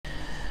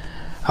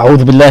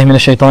أعوذ بالله من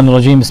الشيطان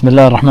الرجيم. بسم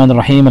الله الرحمن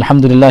الرحيم.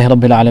 الحمد لله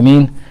رب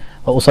العالمين،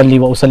 وأصلي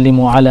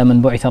وأسلم على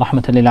من بعث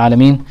رحمة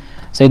للعالمين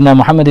سيدنا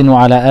محمد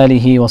وعلى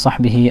آله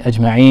وصحبه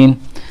أجمعين.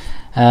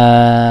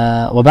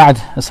 وبعد.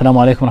 السلام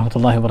عليكم ورحمة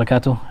الله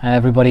وبركاته.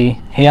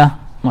 Everybody here,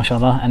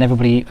 mashallah, and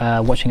everybody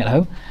watching at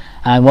home,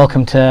 and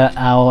welcome to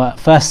our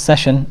first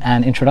session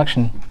and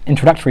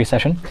introductory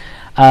session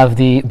of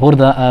the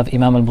Burda of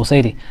Imam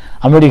al-Busayri.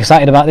 I'm really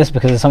excited about this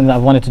because it's something that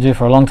I've wanted to do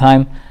for a long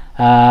time,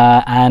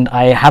 and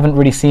I haven't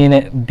really seen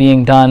it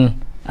being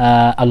done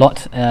a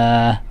lot,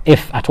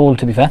 if at all,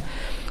 to be fair.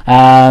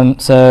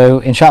 So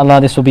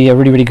inshallah this will be a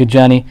really good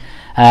journey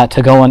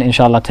to go on,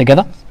 inshallah,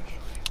 together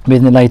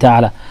bi'idhnillahi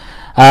ta'ala.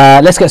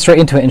 Let's get straight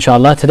into it,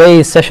 inshallah.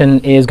 Today's session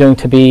is going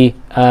to be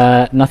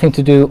nothing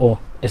to do, or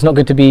it's not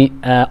going to be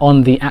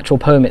on the actual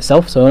poem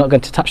itself, so we're not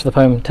going to touch the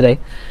poem today.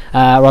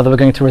 Rather,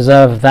 we're going to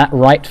reserve that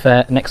right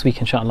for next week,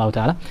 inshallah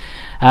ta'ala.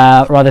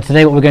 Rather,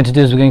 today what we're going to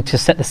do is we're going to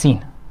set the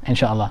scene,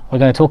 inshallah. We're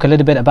going to talk a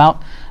little bit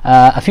about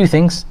a few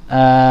things,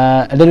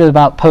 a little bit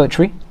about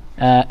poetry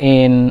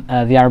in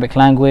the Arabic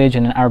language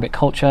and in Arabic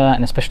culture,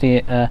 and especially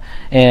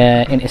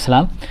in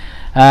Islam.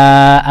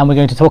 And we're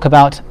going to talk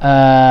about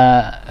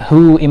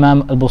who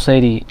Imam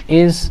al-Busayri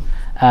is,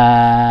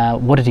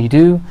 what did he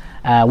do,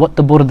 what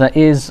the Burda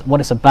is, what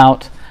it's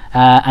about,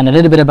 and a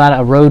little bit about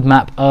a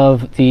roadmap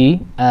of the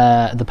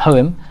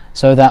poem,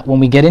 so that when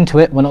we get into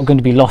it we're not going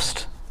to be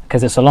lost,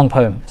 because it's a long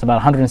poem. It's about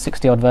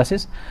 160 odd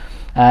verses.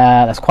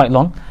 That's quite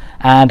long,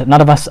 and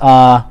none of us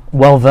are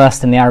well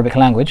versed in the Arabic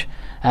language,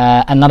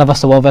 and none of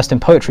us are well versed in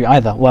poetry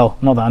either. Well,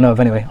 not that I know of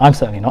anyway. I'm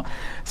certainly not.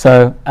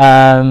 So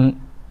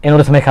in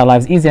order to make our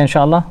lives easier,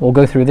 inshallah, we'll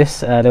go through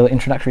this little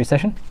introductory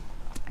session.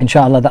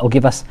 Inshallah, that will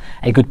give us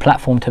a good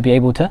platform to be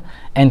able to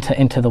enter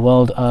into the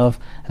world of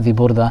the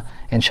Burda,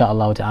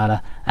 inshallah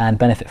ta'ala, and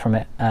benefit from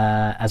it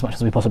as much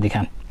as we possibly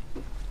can.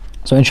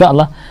 So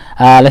inshallah,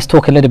 let's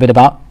talk a little bit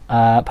about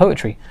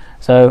poetry.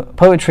 So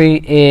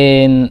poetry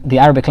in the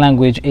Arabic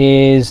language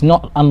is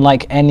not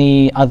unlike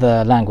any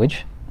other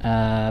language.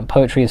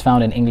 Poetry is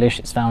found in English,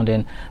 it's found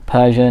in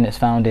Persian, it's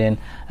found in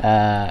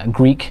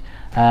Greek.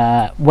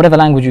 Whatever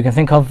language you can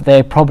think of,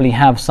 they probably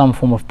have some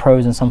form of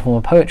prose and some form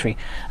of poetry.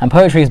 And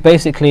poetry is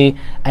basically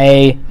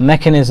a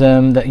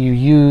mechanism that you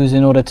use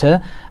in order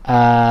to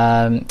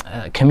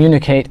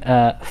communicate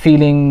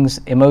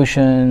feelings,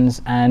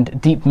 emotions, and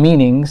deep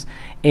meanings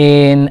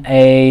in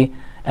a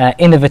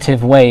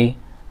innovative way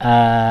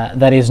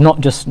that is not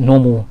just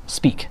normal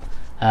speak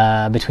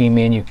between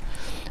me and you.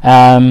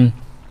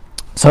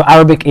 So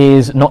Arabic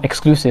is not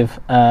exclusive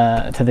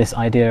to this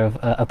idea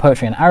of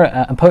poetry,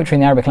 and poetry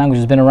in the Arabic language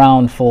has been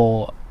around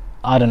for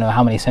I don't know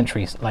how many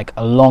centuries, like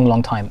a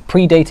long time,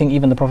 predating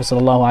even the Prophet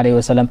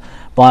ﷺ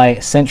by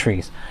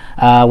centuries.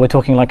 We're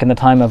talking like in the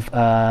time of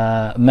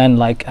men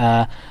like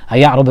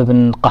Ya'rub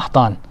ibn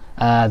Qahtan.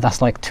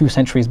 That's like 2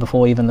 centuries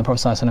before even the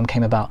Prophet ﷺ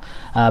came about.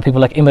 People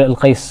like Imr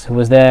al-Qais, who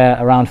was there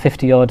around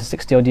 50 odd,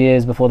 60 odd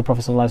years before the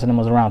Prophet ﷺ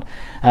was around.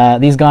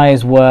 These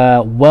guys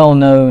were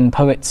well-known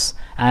poets,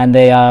 and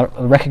they are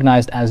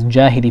recognized as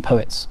Jahili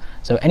poets.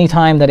 So any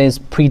time that is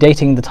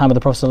predating the time of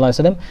the Prophet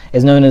ﷺ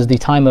is known as the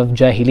time of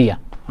Jahiliyyah,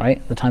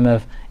 right? The time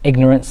of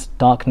ignorance,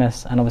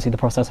 darkness, and obviously the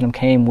Prophet ﷺ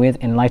came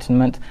with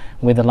enlightenment,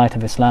 with the light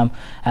of Islam,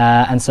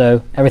 and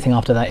so everything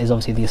after that is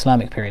obviously the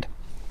Islamic period.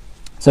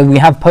 So we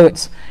have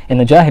poets in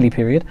the Jahili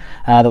period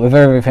that were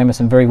very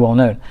famous and very well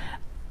known.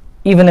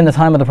 Even in the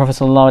time of the Prophet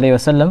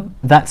ﷺ,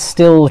 that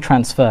still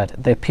transferred.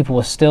 The people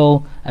were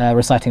still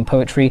reciting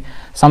poetry.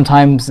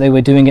 Sometimes they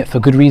were doing it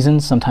for good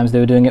reasons, sometimes they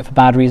were doing it for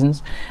bad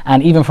reasons.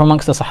 And even from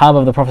amongst the Sahaba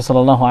of the Prophet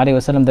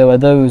ﷺ, there were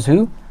those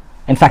who,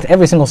 in fact,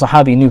 every single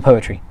Sahabi knew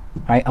poetry.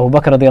 Right? Abu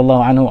Bakr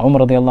radiallahu anhu,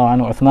 Umar radiallahu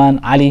anhu, Uthman,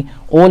 Ali,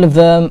 all of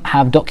them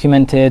have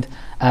documented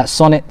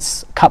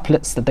sonnets,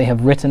 couplets that they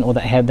have written or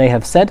that they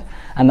have said,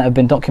 and that have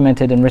been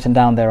documented and written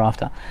down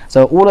thereafter.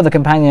 So all of the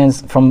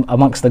companions, from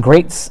amongst the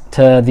greats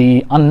to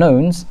the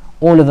unknowns,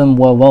 all of them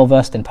were well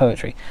versed in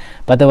poetry.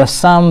 But there were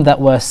some that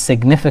were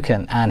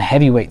significant and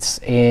heavyweights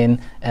in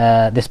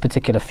this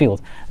particular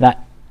field,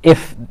 that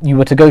if you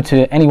were to go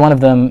to any one of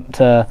them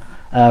to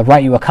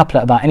write you a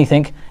couplet about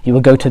anything, you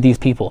would go to these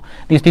people.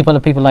 These people are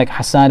people like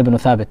Hassan ibn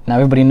Thabit. Now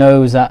everybody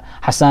knows that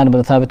Hassan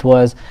ibn Thabit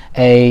was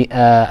a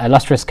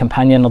illustrious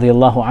companion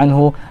radiallahu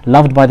anhu,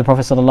 loved by the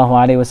Prophet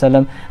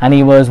ﷺ, and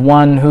he was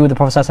one who the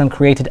Prophet ﷺ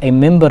created a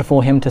mimbar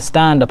for him to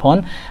stand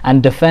upon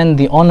and defend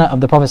the honor of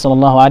the Prophet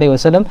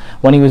ﷺ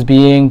when he was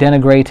being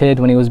denigrated,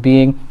 when he was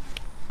being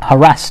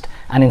harassed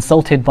and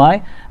insulted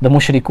by the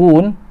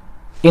mushrikun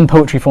in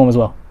poetry form as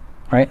well.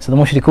 Right? So the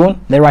mushrikun,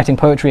 they're writing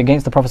poetry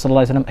against the Prophet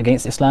ﷺ,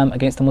 against Islam,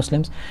 against the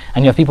Muslims.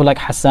 And you have people like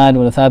Hassan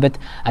ibn Thabit,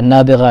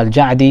 Al-Nabigha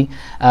al-Ja'di,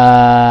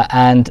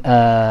 and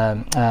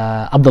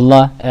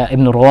Abdullah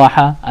ibn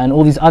Rawaha, and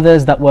all these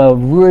others that were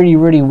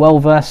really well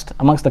versed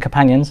amongst the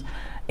companions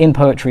in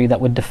poetry,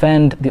 that would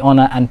defend the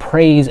honor and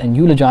praise and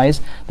eulogize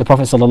the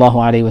Prophet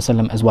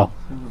ﷺ as well.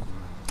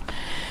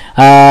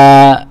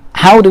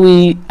 How do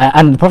we,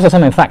 and the Prophet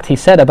ﷺ, in fact, he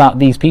said about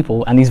these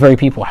people, and these very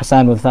people,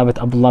 Hassan ibn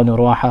Thabit, Abdullah ibn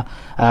Rawaha,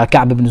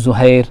 Ka'b ibn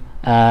Zuhair,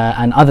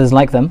 and others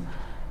like them,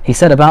 he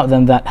said about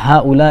them that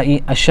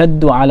هؤلاء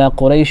أشد على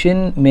قريش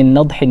من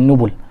نضح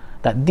النبل,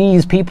 that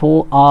these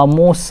people are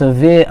more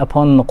severe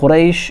upon the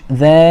Quraysh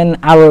than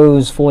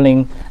arrows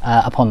falling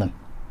upon them,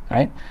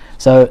 right?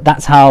 So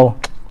that's how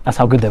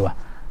good they were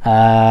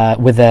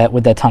with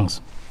their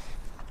tongues.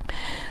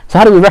 So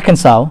how do we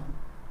reconcile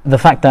the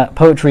fact that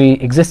poetry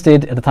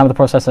existed at the time of the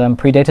Prophet ﷺ,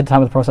 predated the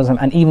time of the Prophet ﷺ,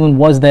 and even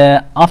was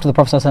there after the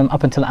Prophet ﷺ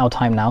up until our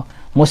time now?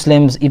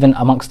 Muslims, even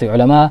amongst the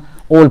ulama,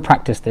 all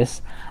practiced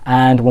this.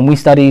 And when we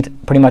studied,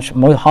 pretty much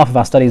half of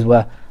our studies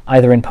were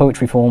either in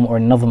poetry form or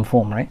in nazm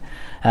form, right?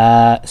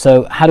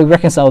 So how do we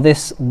reconcile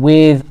this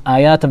with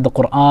ayat of the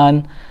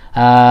Quran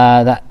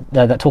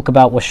that talk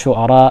about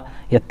وَالشُّعَرَاء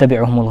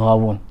يَتَّبِعُهُمُ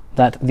الْغَاوُونَ,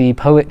 that the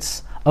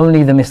poets,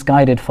 only the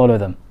misguided follow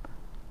them.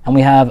 And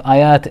we have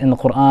ayat in the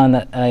Quran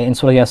that in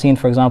Surah Yasin,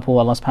 for example,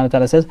 Allah subhanahu wa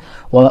ta'ala says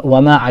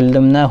وَمَا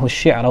عَلَّمْنَاهُ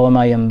الشِّعْرَ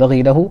وَمَا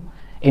يَنبَغِي لَهُ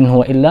إِنْ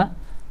هُوَ إِلَّا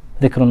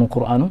ذِكْرٌ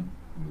وَقُرْآنٌ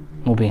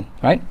مُبِينٌ,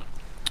 right?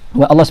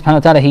 Where Allah subhanahu wa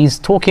ta'ala, he's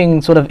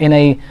talking sort of in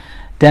a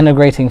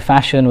denigrating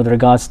fashion with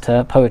regards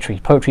to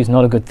poetry. Poetry is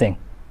not a good thing.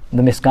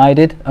 The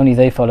misguided, only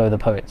they follow the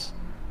poets,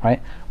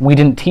 right? We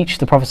didn't teach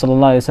the Prophet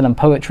ﷺ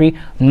poetry,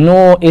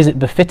 nor is it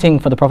befitting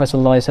for the Prophet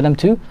ﷺ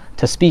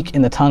to speak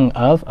in the tongue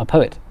of a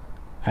poet,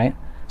 right?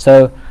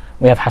 So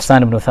we have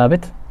Hassan ibn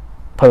Thabit,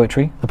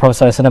 poetry, the Prophet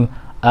ﷺ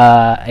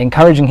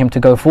encouraging him to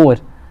go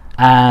forward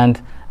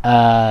and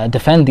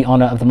defend the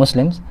honor of the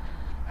Muslims,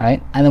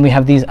 right? And then we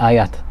have these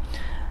ayat.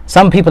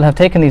 Some people have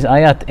taken these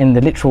ayat in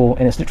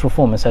its literal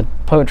form and said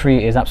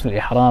poetry is absolutely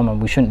haram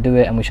and we shouldn't do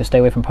it and we should stay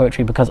away from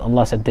poetry because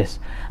Allah said this.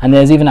 And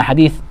there's even a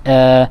hadith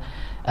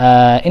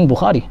in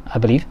Bukhari, I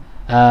believe,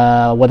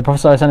 where the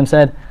Prophet ﷺ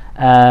said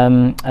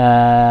أن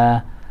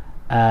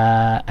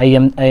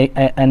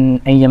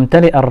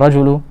يمتلئ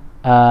الرجل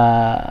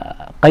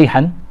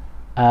قيحا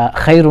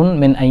خير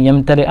من أن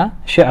يمتلئ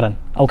شعرا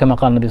أو كما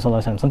قال النبي صلى الله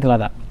عليه وسلم, something like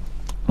that,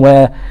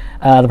 where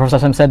the Prophet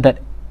ﷺ said that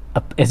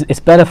it's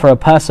better for a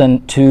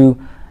person to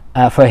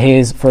for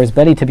his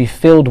belly to be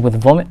filled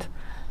with vomit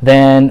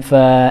than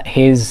for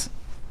his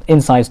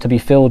insides to be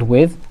filled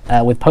with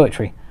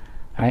poetry,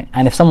 right?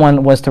 And if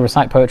someone was to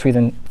recite poetry,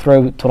 then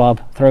throw turab,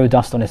 throw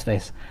dust on his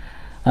face.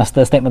 That's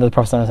the statement of the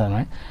Prophet ﷺ,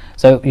 right?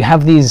 So you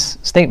have these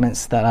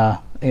statements that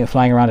are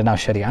flying around in our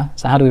Sharia.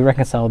 So how do we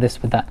reconcile this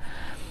with that?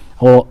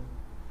 Well,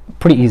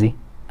 pretty easy.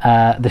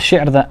 The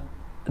shi'r that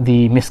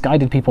the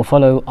misguided people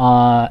follow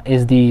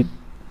is the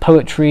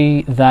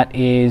poetry that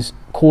is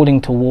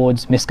calling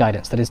towards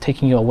misguidance, that is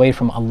taking you away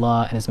from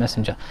Allah and His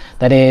Messenger,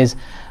 that is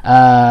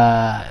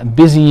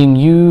busying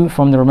you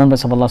from the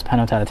remembrance of Allah subhanahu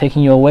wa ta'ala,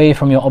 taking you away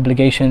from your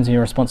obligations and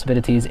your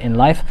responsibilities in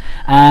life,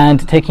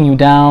 and taking you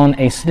down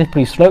a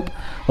slippery slope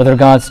with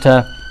regards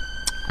to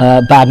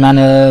bad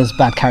manners,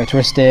 bad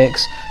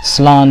characteristics,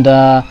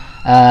 slander,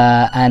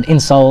 and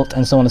insult,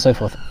 and so on and so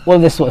forth. All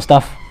of this sort of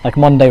stuff, like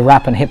modern day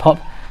rap and hip hop,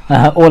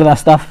 all of that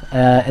stuff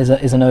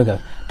is a no-go.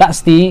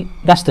 That's the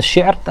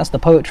shi'r, that's the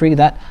poetry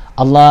that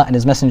Allah and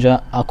His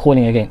Messenger are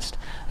calling against.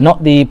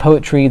 Not the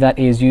poetry that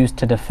is used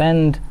to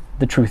defend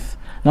the truth.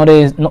 Not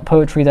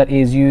poetry that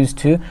is used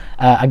to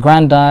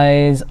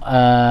aggrandize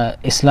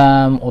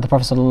Islam or the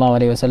Prophet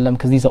ﷺ,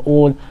 because these are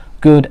all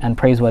good and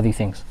praiseworthy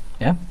things.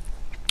 Yeah.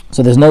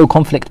 So there's no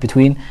conflict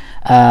between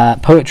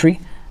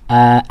poetry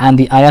and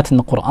the ayat in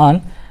the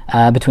Quran,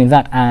 between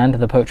that and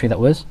the poetry that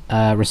was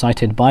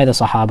recited by the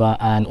Sahaba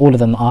and all of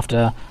them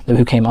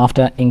who came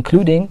after,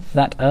 including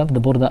that of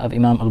the Burda of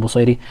Imam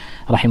al-Busayri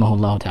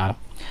rahimahullah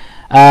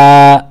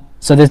ta'ala.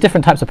 So there's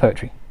different types of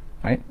poetry,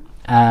 right?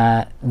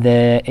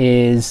 There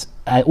is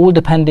all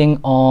depending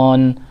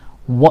on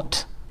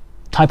what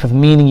type of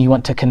meaning you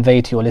want to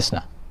convey to your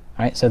listener,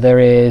 right? So there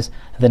is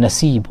the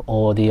nasib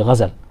or the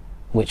ghazal,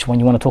 which when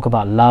you want to talk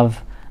about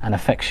love and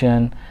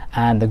affection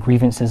and the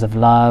grievances of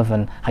love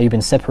and how you've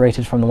been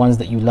separated from the ones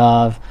that you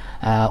love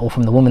or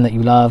from the woman that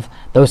you love,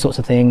 those sorts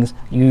of things,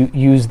 you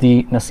use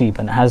the nasib,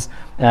 and it has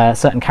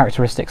certain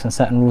characteristics and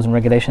certain rules and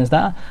regulations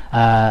that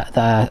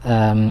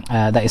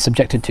is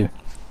subjected to.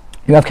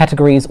 You have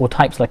categories or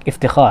types like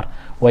iftikhar,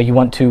 where you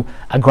want to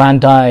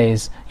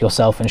aggrandize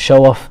yourself and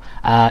show off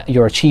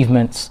your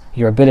achievements,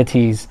 your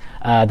abilities,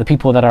 the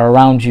people that are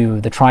around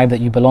you, the tribe that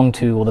you belong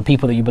to, or the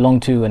people that you belong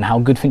to, and how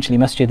good Finchley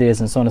Masjid is,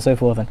 and so on and so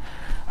forth, and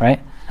right,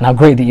 and how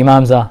great the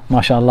imams are,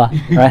 mashallah,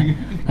 right?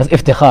 That's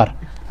iftikhar,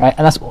 right?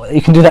 And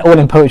you can do that all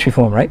in poetry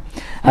form, right?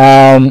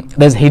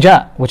 There's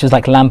hijat, which is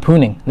like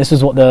lampooning. This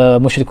is what the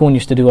mushrikun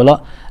used to do a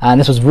lot, and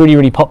this was really,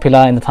 really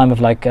popular in the time of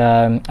like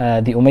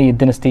the Umayyad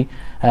dynasty,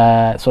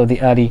 so the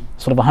early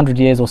sort of 100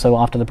 years or so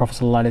after the Prophet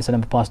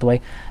ﷺ passed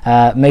away,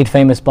 made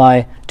famous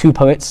by two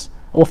poets,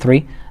 or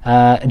three,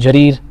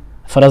 Jarir,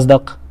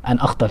 Farazdaq, and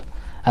Akhtar.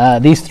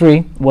 These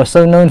three were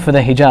so known for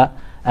their hijat.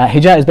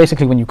 Hijat is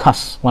basically when you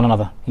cuss one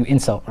another, you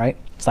insult, right?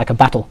 It's like a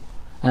battle,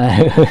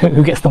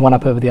 who gets the one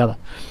up over the other.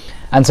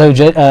 And so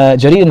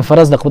Jarir and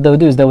Farazdaq, what they would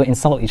do is they would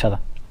insult each other,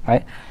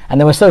 right?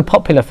 And they were so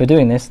popular for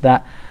doing this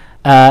that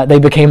they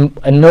became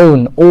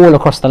known all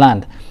across the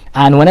land.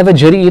 And whenever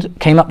Jarir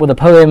came up with a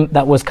poem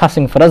that was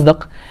cussing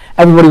Farazdaq,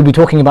 everybody would be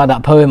talking about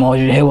that poem. Oh,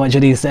 did you hear what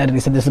Jadid said? And he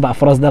said this about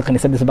Farazdaq, and he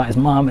said this about his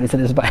mom, and he said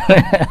this about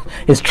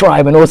his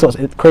tribe, and all sorts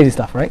of crazy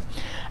stuff, right?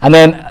 And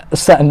then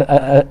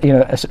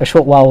a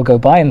short while will go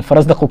by, and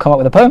Farazdaq will come up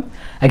with a poem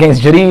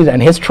against Jadid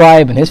and his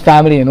tribe and his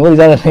family and all these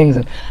other things,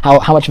 and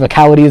how much of a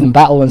coward he is in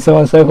battle and so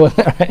on and so forth,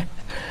 right?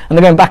 And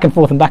they're going back and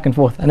forth and back and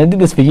forth, and they did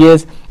this for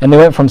years, and they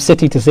went from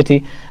city to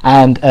city,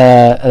 and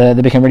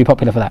they became really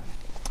popular for that.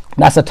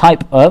 That's a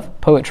type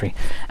of poetry,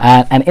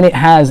 and in it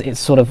has its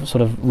sort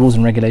of rules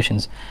and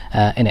regulations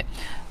in it.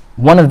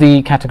 One of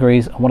the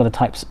categories, one of the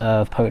types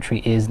of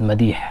poetry is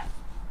madih,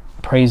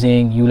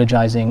 praising,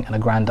 eulogizing, and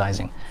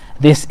aggrandizing.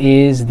 This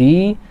is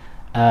the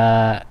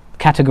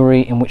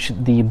category in which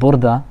the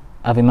Burda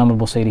of Imam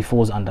al-Busayri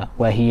falls under,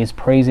 where he is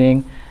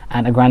praising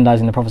and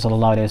aggrandizing the Prophet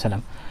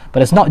ﷺ.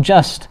 But it's not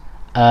just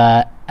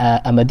a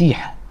madih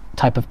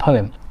type of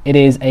poem. It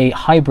is a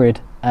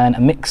hybrid and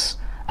a mix,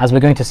 as we're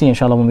going to see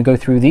inshallah when we go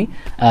through the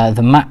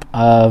map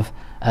of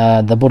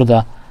the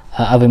Burda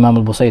of Imam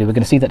al-Busayri. We're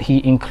going to see that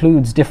he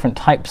includes different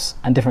types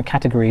and different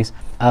categories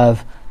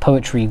of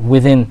poetry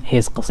within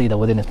his qasida,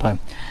 within his poem.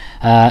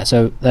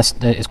 So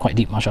it's quite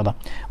deep, mashallah.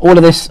 All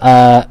of this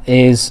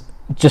is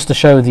just to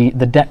show the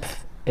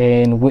depth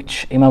in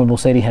which Imam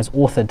al-Busayri has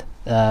authored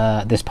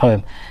this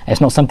poem. It's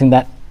not something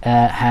that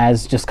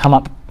has just come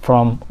up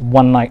from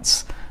one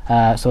night's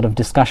sort of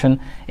discussion.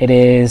 It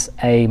is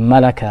a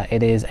malaka,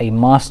 it is a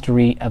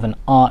mastery of an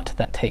art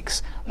that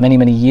takes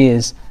many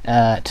years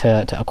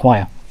to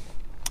acquire.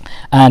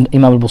 And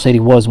Imam al-Busayri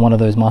was one of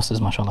those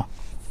masters, mashallah.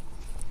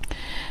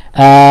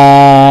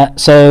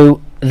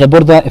 So the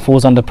Burda, it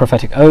falls under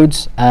prophetic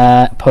odes,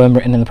 poem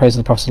written in the praise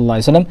of the Prophet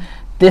ﷺ.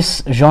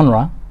 This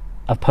genre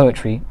of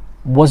poetry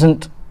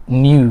wasn't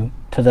new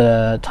to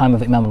the time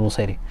of Imam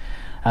al-Busayri.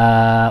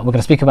 We're going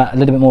to speak about a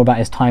little bit more about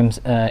his times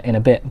in a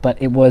bit,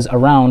 but it was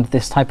around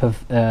this type of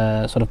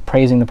sort of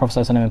praising the Prophet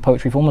ﷺ in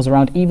poetry form was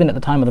around even at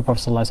the time of the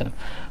Prophet ﷺ.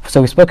 So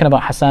we've spoken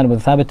about Hassan ibn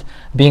Thabit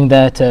being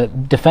there to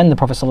defend the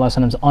Prophet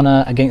ﷺ's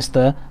honor against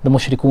the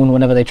mushrikun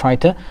whenever they tried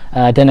to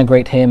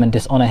denigrate him and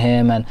dishonor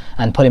him and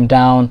put him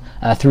down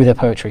through their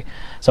poetry.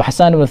 So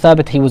Hassan ibn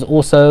Thabit, he was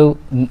also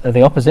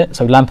the opposite,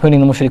 so lampooning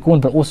the mushrikun,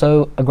 but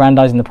also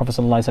aggrandizing the Prophet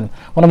ﷺ.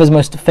 One of his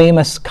most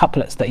famous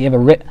couplets that he ever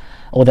writ,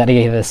 or that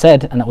he ever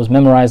said, and that was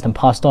memorized and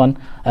passed on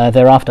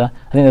thereafter.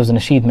 I think there was a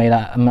nasheed made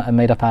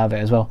up out of it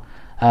as well.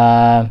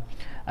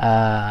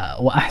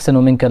 وأحسن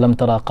منك لم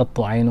ترى قط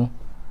عين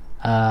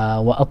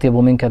وأطيب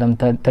منك لم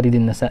تلد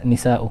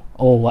النساء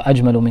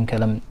وأجمل منك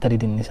لم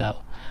تلد النساء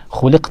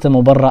خلقت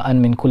مبرأ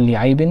من كل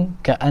عيب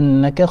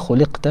كأنك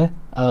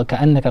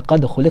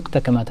قد خلقت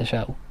كما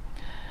تشاء.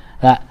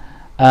 That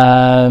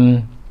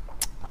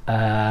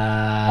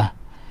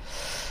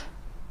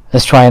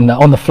let's try and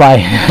on the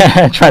fly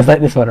translate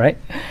this one, right?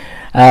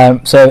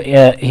 So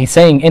he's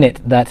saying in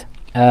it that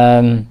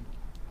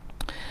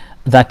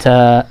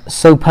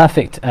so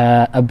perfect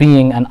a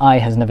being an eye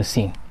has never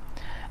seen,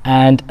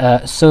 and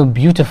so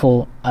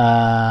beautiful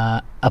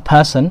a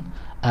person,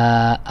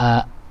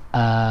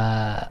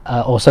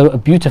 or so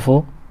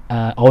beautiful,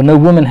 or no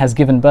woman has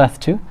given birth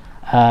to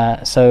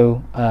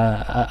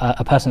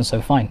a person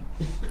so fine.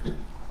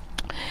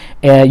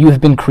 You have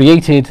been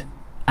created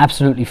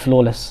absolutely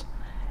flawless.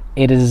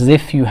 It is as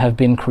if you have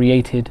been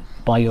created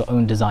by your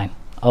own design.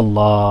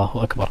 Allahu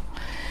Akbar.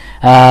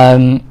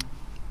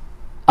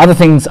 Other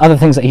things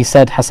that he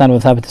said, Hassan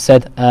ibn Thabit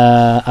said,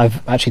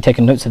 I've actually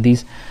taken notes of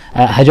these.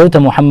 هجوت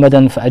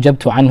محمدا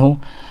فأجبت عنه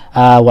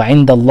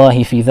وعند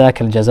الله في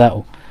ذاك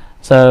الجزاء.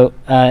 So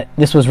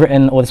this was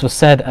written, or this was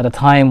said at a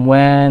time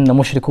when the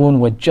mushrikun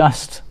were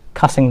just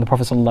cussing the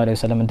Prophet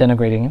ﷺ and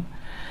denigrating him.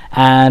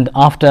 And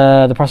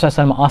after the Prophet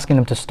ﷺ asking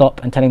them to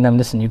stop and telling them,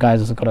 listen, you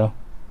guys have got to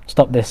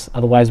stop this,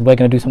 otherwise we're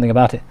going to do something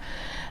about it,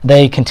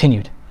 they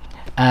continued.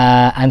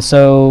 And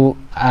so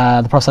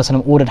the Prophet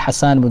ﷺ ordered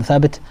Hassan ibn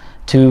Thabit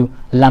to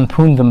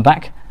lampoon them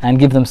back and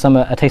give them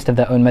a taste of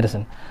their own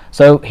medicine.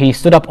 So he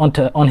stood up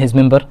on his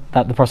mimbar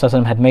that the Prophet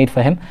ﷺ had made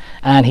for him,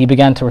 and he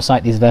began to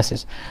recite these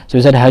verses. So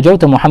he said,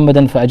 هجوت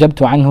محمدا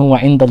فأجبت عنه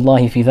وعند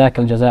الله في ذاك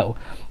الجزاء.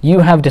 You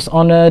have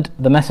dishonored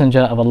the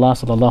Messenger of Allah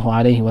sallallahu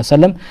alaihi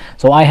wasallam,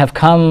 so I have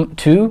come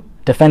to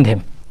defend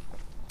him.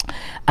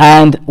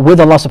 And with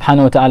Allah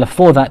subhanahu wa ta'ala,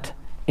 for that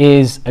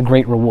is a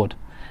great reward.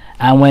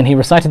 And when he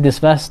recited this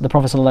verse, the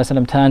Prophet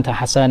ﷺ turned to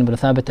Hassan ibn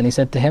Thabit and he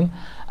said to him,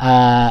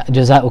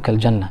 جزاؤك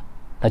الجنة,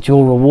 that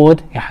your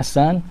reward, ya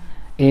Hassan,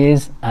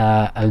 is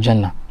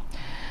al-Jannah.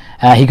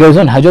 He goes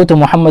on, هجوت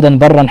محمدا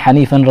برا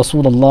حنيفا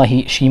رسول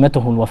الله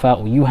شيمته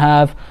الوفاء. You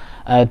have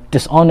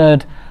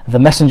dishonored the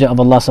Messenger of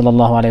Allah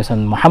sallallahu alaihi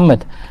wasallam,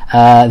 Muhammad,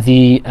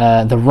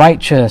 the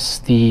righteous,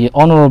 the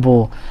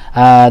honorable,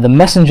 the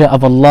Messenger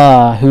of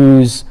Allah,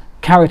 whose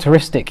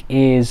characteristic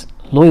is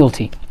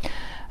loyalty.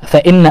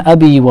 فإن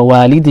أبي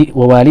ووالده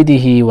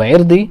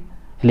وعرضي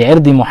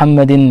لعرض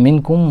محمد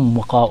منكم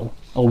وقاء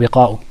أو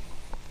وقاء.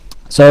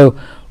 So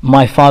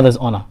my father's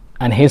honor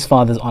and his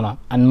father's honor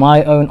and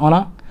my own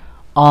honor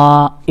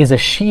is a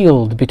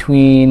shield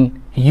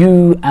between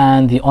you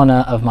and the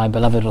honor of my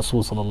beloved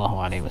Rasul sallallahu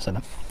alaihi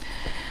wasallam.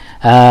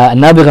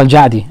 Nabigh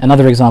al-Ja'di,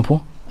 another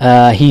example.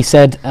 he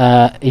said,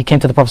 he came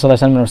to the Prophet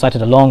ﷺ and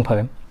recited a long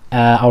poem.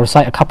 I'll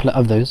recite a couple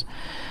of those.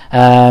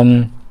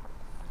 He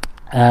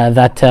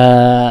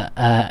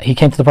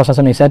came to the Prophet ﷺ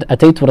and he said,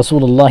 أتيت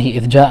رسول الله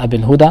إذ جاء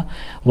بالهدى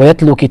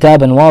ويتلو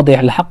كتابا واضح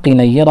الحق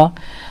نيرا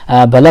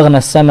بلغنا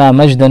السما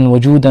مجدا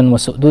وجودا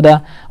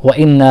وسؤددا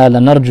وإنا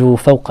لنرجو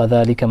فوق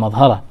ذلك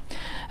مظهرا.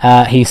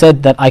 He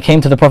said that I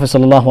came to the Prophet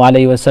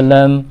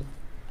ﷺ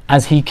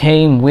as he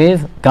came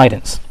with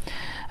guidance,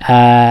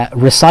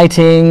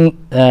 reciting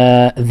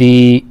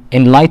the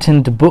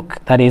enlightened book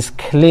that is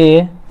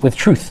clear with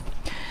truth.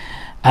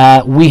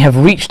 We have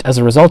reached, as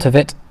a result of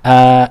it,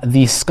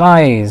 the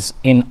skies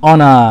in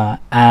honor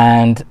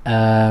and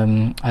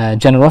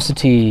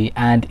generosity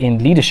and in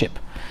leadership,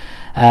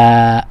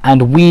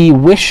 and we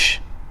wish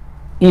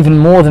even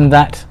more than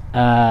that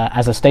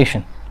as a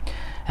station,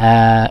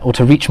 or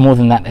to reach more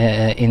than that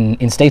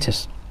in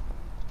status.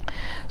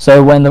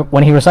 So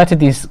when he recited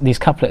these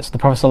couplets, the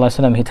Prophet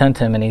ﷺ, he turned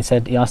to him and he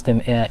asked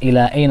him,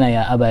 "Ila ayna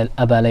ya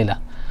Aba Layla?"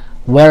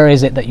 Where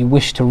is it that you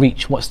wish to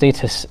reach? What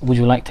status would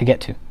you like to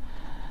get to?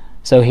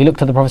 So he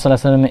looked at the Prophet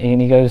ﷺ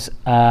and he goes,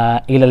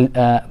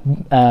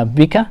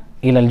 Bika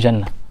ila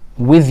al-Jannah,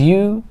 with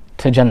you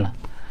to Jannah.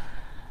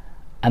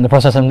 And the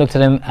Prophet ﷺ looked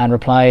at him and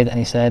replied, and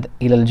he said,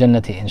 Ila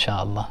al-Jannati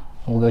insha'Allah.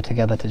 We'll go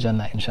together to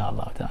Jannah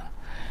insha'Allah.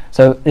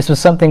 So this was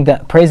something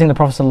that praising the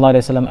Prophet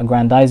ﷺ,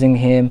 aggrandizing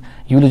him,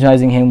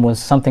 eulogizing him, was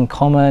something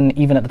common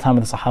even at the time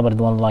of the Sahaba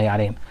radwanullahi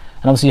alayhim.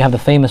 And obviously you have the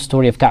famous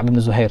story of Ka'b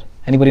ibn Zuhair.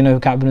 Anybody know who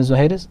Ka'b ibn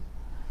Zuhair is?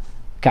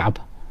 Ka'b,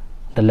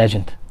 the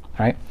legend,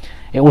 right?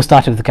 It all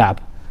started with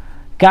Ka'b.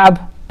 Ka'b,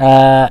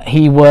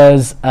 he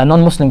was a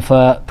non-Muslim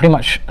for pretty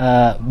much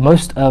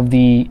most of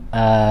the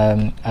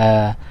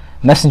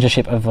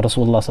messengership of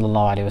Rasulullah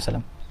sallallahu alaihi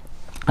wasallam,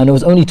 and it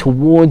was only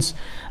towards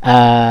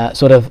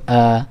after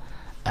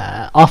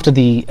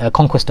the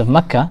conquest of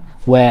Mecca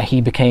where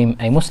he became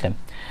a Muslim.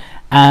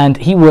 And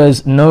he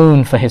was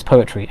known for his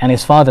poetry, and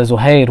his father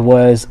Zuhair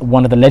was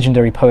one of the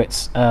legendary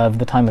poets of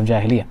the time of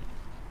Jahiliyyah.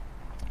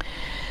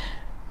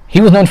 He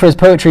was known for his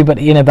poetry, but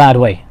in a bad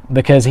way,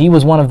 because he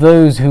was one of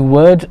those who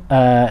would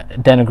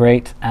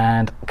denigrate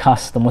and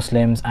cuss the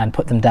Muslims and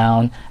put them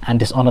down and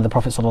dishonor the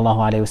Prophet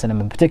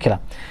ﷺ in particular.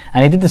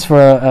 And he did this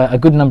for a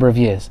good number of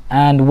years.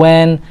 And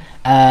when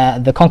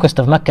the conquest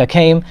of Mecca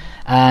came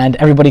and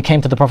everybody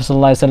came to the Prophet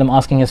ﷺ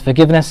asking his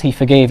forgiveness, he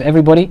forgave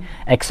everybody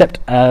except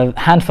a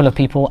handful of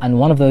people, and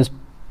one of those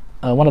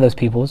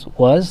peoples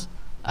was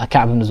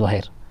Ka'b ibn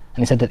Zuhair.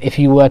 And he said that if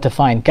you were to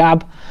find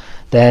Ka'b,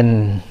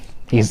 then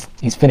he's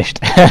finished.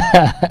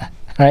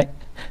 Right?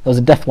 There was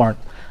a death warrant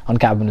on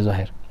Ka'b ibn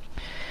Zuhair.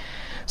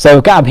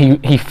 So Ka'b,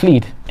 he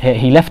fled.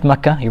 He left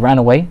Mecca, he ran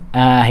away,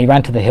 he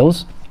ran to the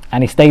hills,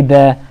 and he stayed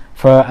there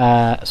for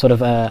a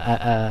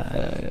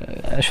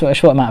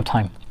short amount of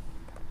time,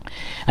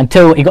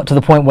 until he got to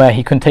the point where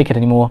he couldn't take it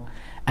anymore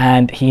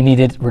and he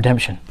needed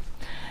redemption.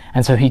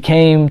 And so he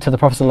came to the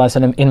Prophet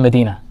ﷺ in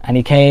Medina, and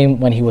he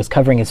came when he was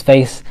covering his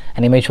face,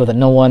 and he made sure that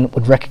no one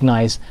would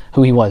recognize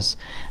who he was.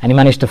 And he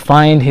managed to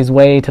find his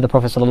way to the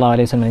Prophet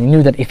ﷺ, and he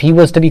knew that if he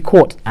was to be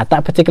caught at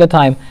that particular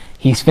time,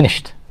 he's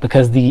finished,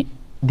 because the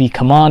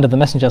command of the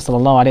Messenger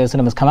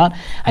ﷺ has come out,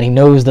 and he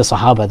knows the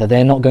Sahaba, that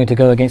they're not going to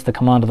go against the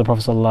command of the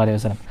Prophet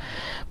ﷺ.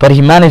 But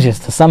he manages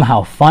to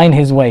somehow find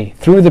his way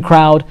through the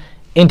crowd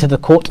into the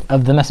court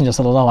of the Messenger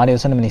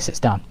ﷺ, and he sits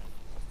down.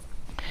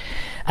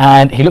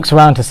 And he looks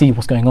around to see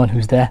what's going on,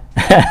 who's there.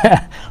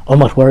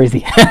 Omar, where is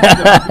he?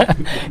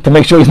 To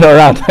make sure he's not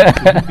around.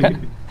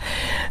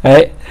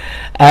 Right?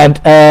 And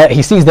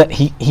he sees that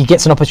he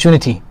gets an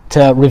opportunity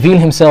to reveal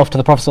himself to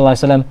the Prophet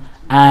ﷺ,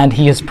 and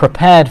he has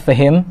prepared for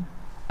him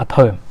a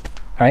poem.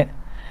 Right?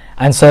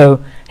 And so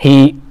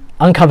he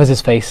uncovers his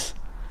face.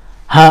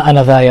 Ha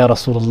ana dha ya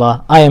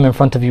Rasulullah, I am in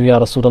front of you, ya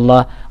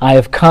Rasulullah. I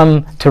have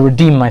come to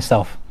redeem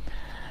myself.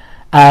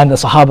 And the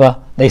Sahaba,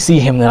 they see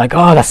him, they're like,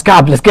 oh, that's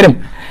Ka'b, let's get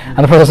him.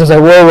 And the Prophet says,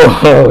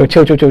 whoa,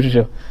 chill.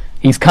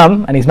 He's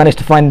come and he's managed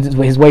to find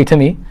his way to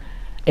me.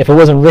 If it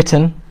wasn't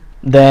written,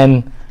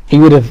 then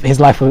his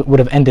life would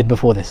have ended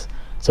before this.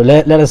 So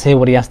let us hear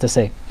what he has to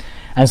say.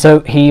 And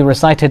so he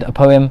recited a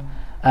poem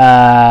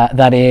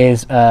that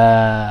is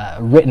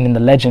written in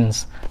the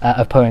legends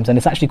of poems, and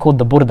it's actually called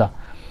the Burda.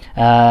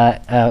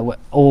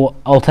 Or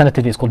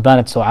alternatively, it's called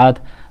Banat Su'ad.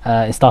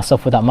 It starts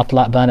off with that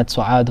مطلع بانت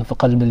سعاد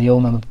فقلب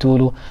اليوم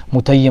مبتول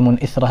متيم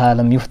إثرها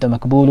لم يفت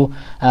مقبول,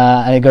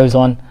 and it goes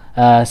on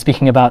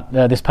speaking about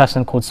this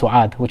person called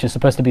Su'ad, which is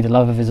supposed to be the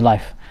love of his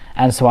life.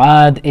 And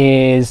Su'ad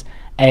is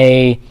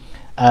a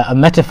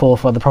metaphor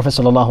for the Prophet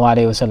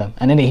ﷺ,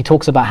 and in it he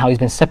talks about how he's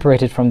been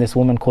separated from this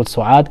woman called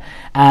Su'ad,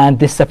 and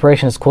this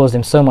separation has caused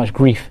him so much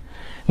grief,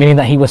 meaning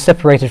that he was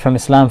separated from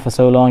Islam for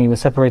so long, he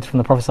was separated from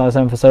the Prophet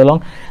ﷺ for so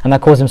long, and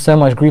that caused him so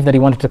much grief that he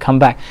wanted to come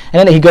back. And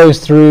then he goes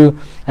through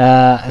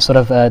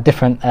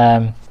different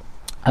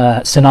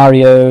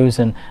scenarios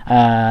and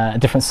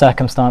different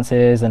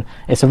circumstances, and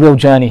it's a real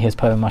journey, his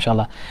poem,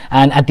 mashallah.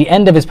 And at the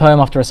end of his poem,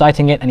 after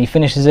reciting it and he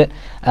finishes it,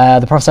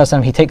 the Prophet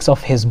ﷺ, he takes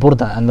off his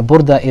burda, and the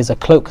burda is a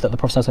cloak that the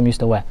Prophet ﷺ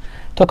used to wear.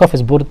 Took off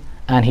his burda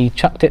and he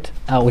chucked it,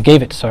 or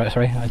gave it, sorry,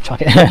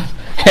 chuck it.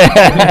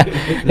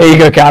 There you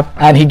go, Ka'b.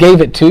 And he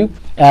gave it to,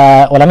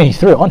 he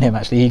threw it on him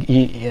actually.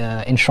 He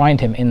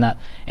enshrined him in that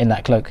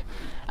cloak.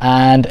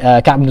 And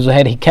Ka'b ibn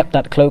Zuhair, he kept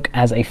that cloak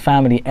as a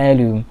family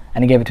heirloom,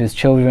 and he gave it to his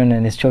children,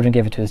 and his children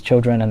gave it to his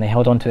children, and they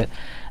held on to it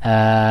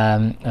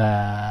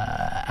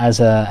as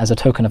a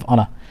token of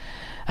honor.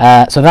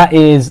 So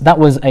that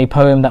was a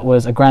poem that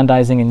was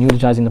aggrandizing and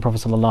eulogizing the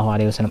Prophet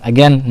ﷺ.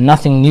 Again,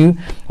 nothing new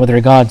with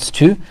regards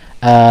to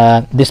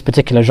this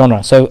particular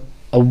genre. So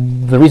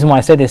the reason why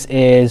I say this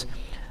is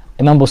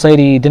Imam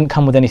Busayri didn't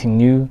come with anything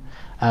new.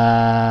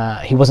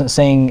 He wasn't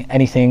saying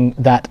anything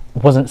that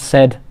wasn't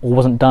said or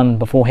wasn't done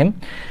before him.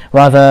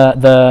 Rather,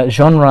 the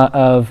genre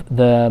of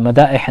the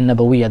Mada'ih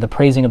al-Nabawiyya, the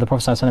praising of the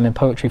Prophet ﷺ in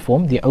poetry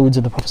form, the odes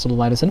of the Prophet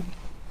ﷺ,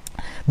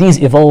 these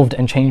evolved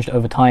and changed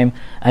over time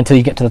until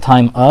you get to the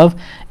time of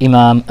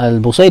Imam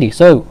al-Busayri.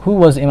 So, who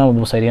was Imam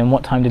al-Busayri and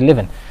what time did he live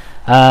in?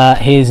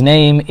 His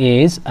name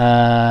is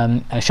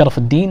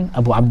Sharafuddin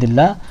Abu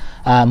Abdullah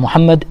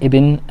Muhammad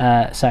ibn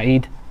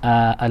Sa'id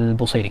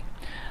al-Busayri.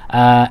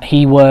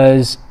 He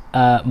was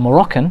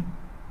Moroccan,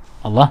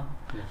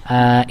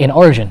 in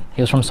origin.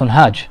 He was from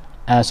Sunhaj.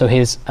 So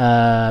his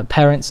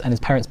parents and his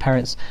parents'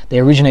 parents, they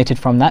originated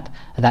from that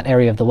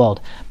area of the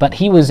world. But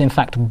he was in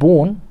fact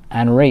born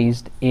and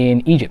raised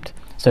in Egypt.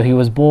 So he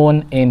was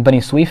born in Bani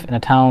Suif, in a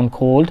town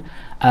called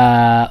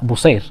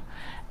Busayr.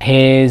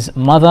 His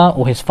mother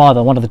or his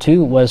father, one of the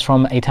two, was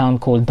from a town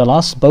called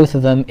Dalas, both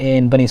of them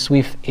in Bani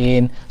Suif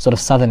in sort of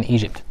southern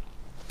Egypt.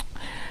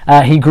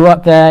 He grew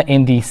up there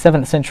in the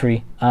 7th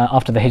century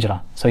after the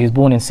Hijrah. So he was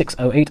born in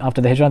 608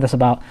 after the Hijrah. That's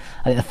about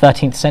the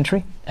 13th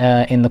century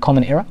in the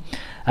Common Era.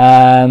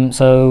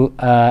 So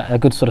a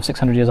good sort of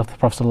 600 years after the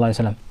Prophet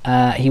ﷺ.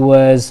 He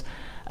was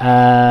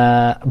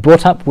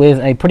brought up with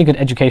a pretty good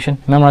education,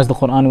 memorized the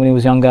Quran when he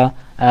was younger,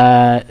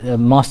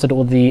 mastered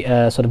all the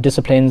sort of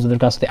disciplines with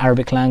regards to the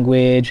Arabic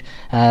language,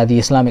 the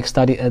Islamic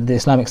study, the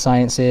Islamic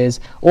sciences,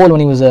 all when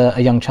he was a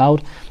young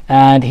child.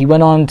 And he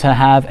went on to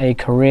have a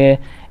career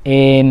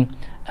in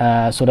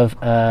as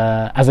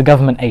a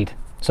government aide.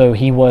 So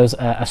he was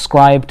a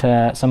scribe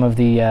to some of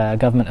the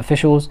government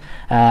officials.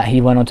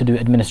 He went on to do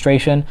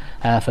administration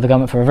for the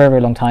government for a very, very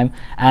long time,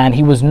 and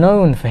he was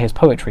known for his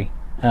poetry.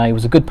 He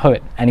was a good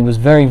poet, and he was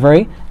very,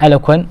 very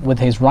eloquent with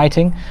his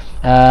writing.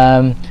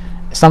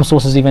 Some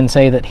sources even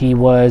say that he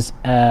was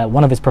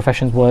one of his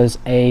professions was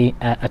a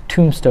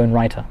tombstone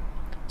writer.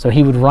 So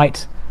he would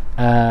write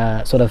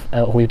or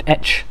he would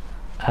etch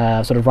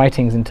sort of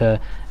writings into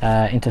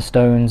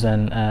stones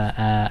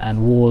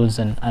and walls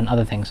and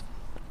other things.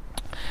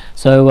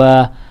 So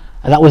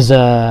that was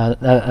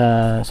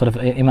sort of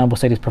Imam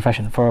Busayri's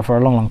profession for a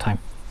long, long time.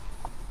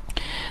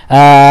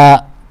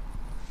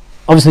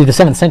 Obviously, the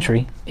 7th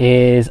century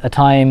is a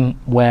time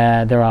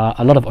where there are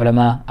a lot of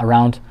ulama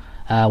around.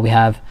 We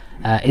have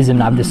Izz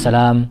ibn Abd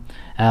al-Salam,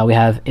 we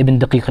have Ibn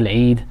Daqiq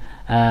al-Eid,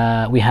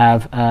 we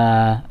have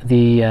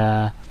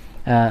the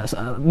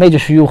major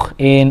shuyukh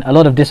in a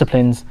lot of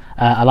disciplines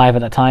alive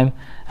at that time.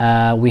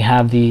 We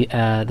have the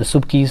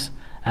Subkis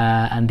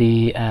and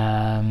the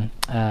Abna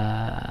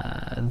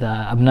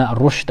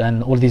al-Rushd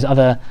and all these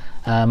other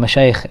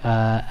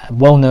mashayikh,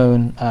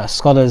 well-known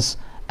scholars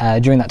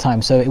during that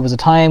time. So it was a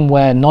time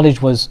where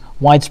knowledge was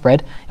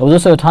widespread. It was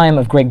also a time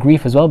of great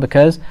grief as well,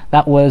 because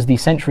that was the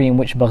century in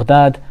which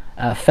Baghdad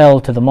fell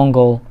to the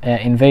Mongol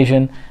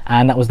invasion,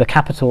 and that was the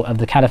capital of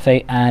the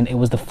Caliphate, and it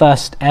was the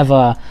first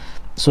ever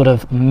sort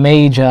of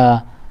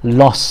major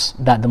loss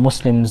that the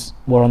Muslims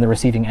were on the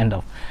receiving end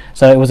of.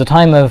 So it was a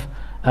time of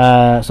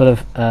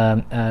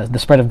the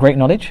spread of great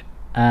knowledge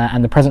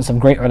and the presence of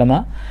great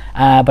ulama,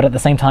 but at the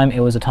same time it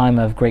was a time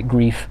of great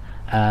grief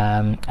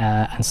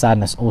and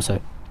sadness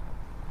also.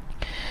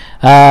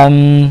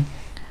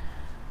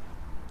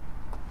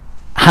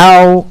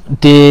 How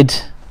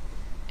did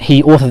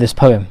he author this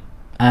poem,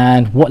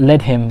 and what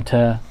led him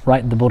to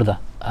write the Burda?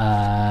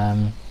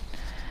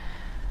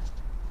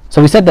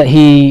 So we said that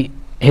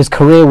his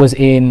career was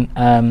in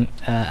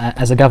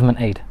as a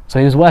government aide. So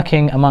he was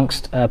working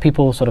amongst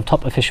people, sort of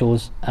top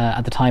officials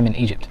at the time in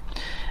Egypt,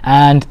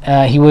 and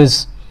he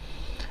was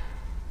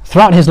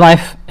throughout his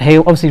life, he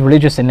obviously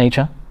religious in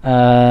nature,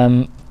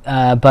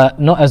 but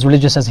not as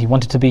religious as he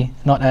wanted to be,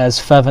 not as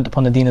fervent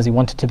upon the deen as he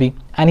wanted to be.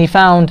 And he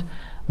found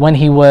when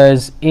he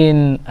was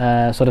in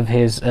sort of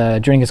his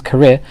during his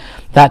career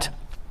that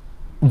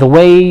the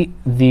way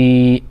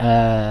the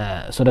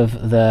sort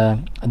of the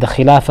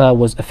Khilafah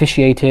was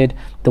officiated,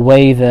 the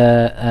way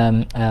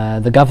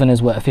the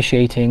governors were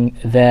officiating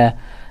their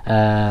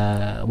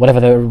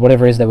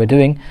whatever it is they were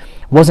doing,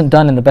 wasn't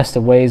done in the best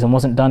of ways and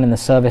wasn't done in the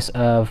service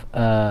of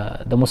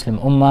the Muslim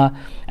Ummah,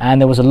 and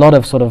there was a lot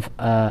of sort of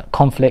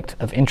conflict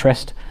of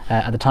interest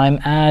at the time,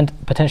 and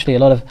potentially a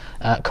lot of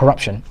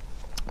corruption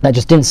that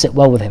just didn't sit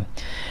well with him.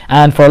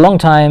 And for a long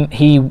time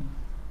he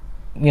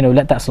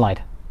let that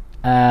slide,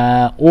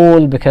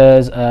 all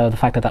because of the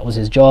fact that was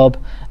his job,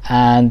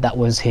 and that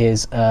was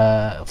his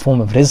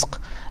form of rizq,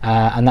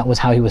 and that was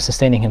how he was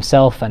sustaining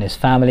himself and his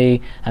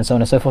family, and so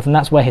on and so forth. And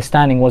that's where his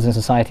standing was in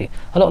society.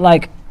 A lot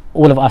like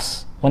all of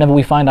us, whenever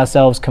we find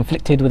ourselves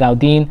conflicted with our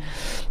deen,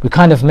 we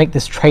kind of make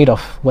this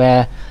trade-off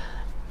where,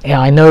 yeah,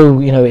 I know,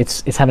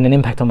 it's having an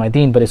impact on my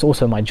deen, but it's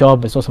also my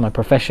job, it's also my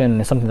profession, and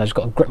it's something that I've just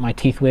got to grit my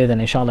teeth with, and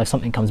inshallah if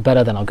something comes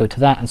better then I'll go to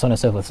that, and so on and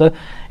so forth. So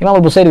Imam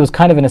al-Busayri was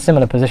kind of in a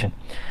similar position,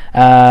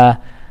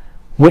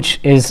 which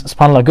is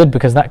subhanAllah good,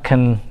 because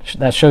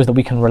that shows that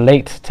we can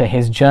relate to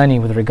his journey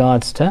with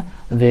regards to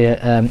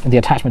the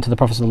attachment to the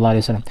Prophet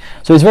ﷺ.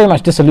 So he's very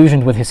much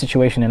disillusioned with his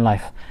situation in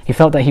life. He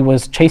felt that he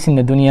was chasing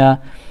the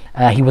dunya.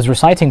 He was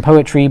reciting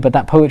poetry, but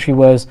that poetry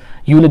was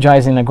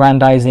eulogizing,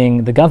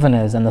 aggrandizing the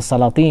governors and the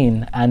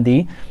salatin and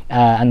the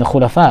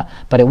khulafa,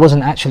 but it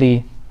wasn't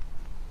actually,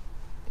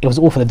 it was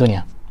all for the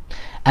dunya.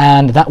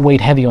 And that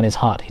weighed heavy on his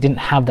heart. He didn't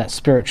have that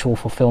spiritual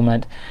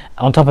fulfillment.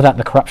 On top of that,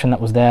 the corruption that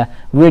was there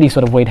really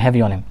sort of weighed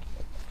heavy on him.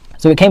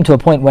 So it came to a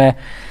point where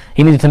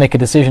he needed to make a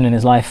decision in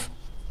his life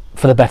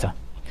for the better.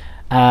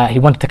 He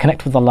wanted to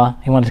connect with Allah,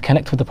 he wanted to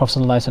connect with the Prophet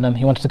ﷺ,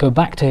 he wanted to go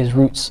back to his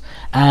roots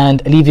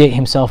and alleviate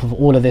himself of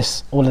all of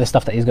this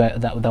stuff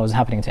that was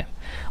happening to him.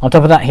 On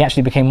top of that, he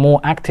actually became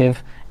more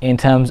active in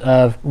terms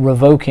of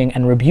revoking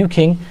and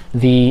rebuking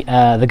the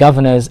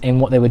governors in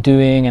what they were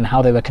doing and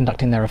how they were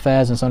conducting their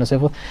affairs and so on and so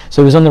forth.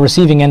 So he was on the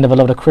receiving end of a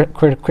lot of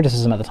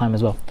criticism at the time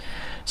as well.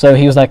 So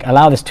he was like,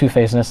 allow this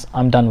two-facedness,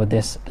 I'm done with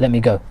this, let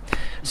me go.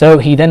 So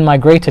he then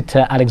migrated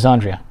to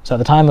Alexandria. So at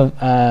the time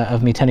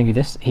of me telling you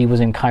this, he was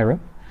in Cairo,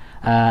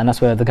 and that's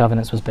where the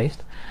governance was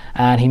based.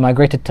 And he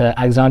migrated to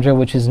Alexandria,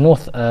 which is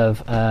north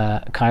of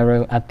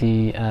Cairo, at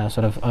the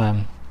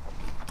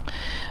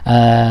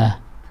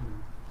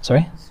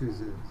sorry?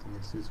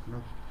 Suez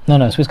Canal.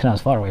 No, Suez Canal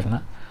is far away from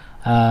that.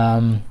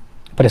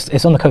 But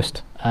it's on the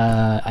coast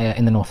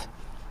in the north,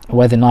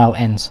 where the Nile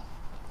ends.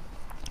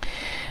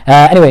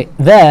 Anyway,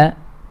 there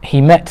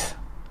he met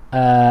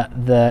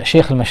the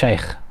Sheikh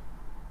al-Mashayikh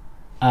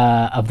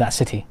of that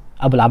city,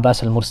 Abu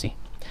al-Abbas al-Mursi.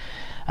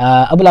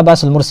 Abu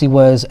al-Abbas al-Mursi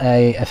was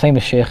a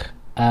famous sheikh,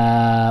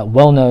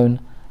 well known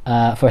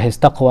for his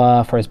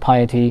taqwa, for his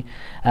piety.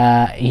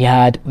 He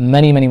had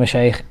many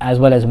mashayikh, as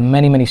well as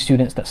many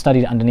students that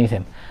studied underneath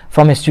him.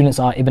 From his students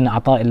are Ibn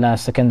Ata'illah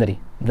al-Sakandari,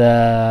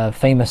 the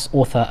famous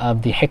author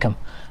of the Hikam,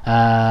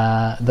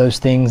 those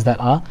things that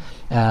are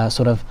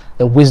sort of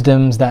the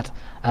wisdoms that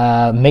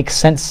make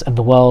sense of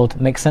the world,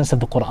 make sense of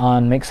the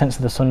Quran, make sense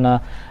of the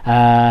Sunnah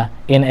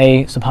in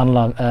a,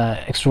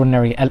 subhanAllah,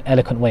 extraordinary,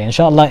 eloquent way.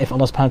 Inshallah, if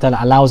Allah subhanahu wa ta'ala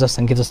allows us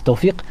and gives us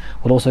tawfiq,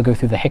 we'll also go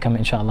through the Hikam,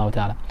 inshallah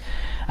ta'ala.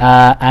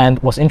 And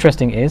what's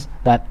interesting is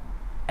that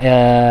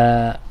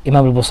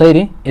Imam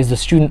al-Busayri is the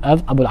student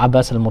of Abu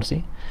al-Abbas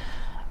al-Mursi.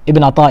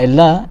 Ibn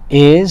Ata'illah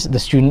is the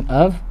student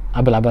of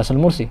Abu al-Abbas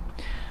al-Mursi.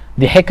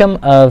 The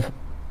Hikam of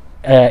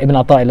Ibn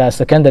Ata'illah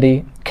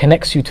al-Sakandari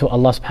connects you to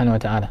Allah subhanahu wa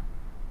ta'ala,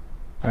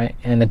 right,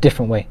 in a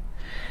different way.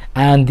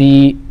 And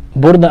the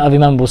Burda of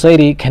Imam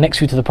Busayri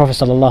connects you to the Prophet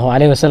sallallahu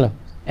alaihi wasallam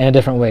in a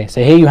different way.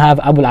 So here you have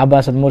Abu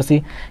al-Abbas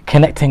al-Mursi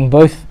connecting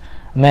both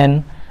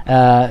men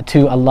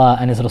to Allah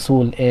and His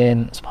Rasul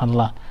in,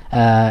 subhanAllah,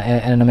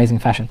 in an amazing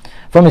fashion.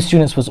 From his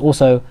students was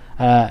also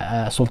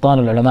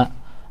Sultan al-Ulama,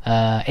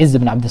 Izz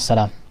ibn Abd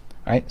al-Salam,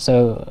 right?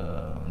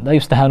 So لا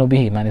يستهان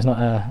به, man. He's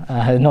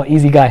not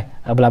easy guy,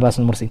 Abu al-Abbas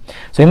al-Mursi.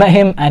 So he met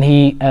him and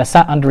he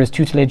sat under his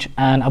tutelage,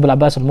 and Abu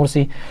al-Abbas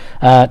al-Mursi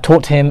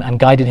taught him and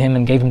guided him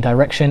and gave him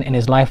direction in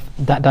his life,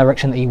 that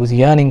direction that he was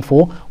yearning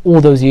for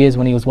all those years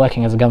when he was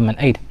working as a government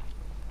aide.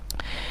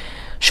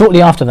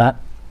 Shortly after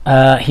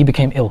that, he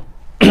became ill.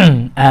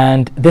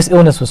 And this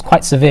illness was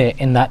quite severe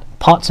in that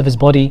parts of his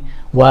body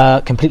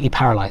were completely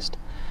paralyzed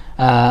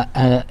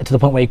to the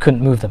point where he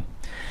couldn't move them.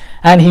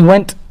 And he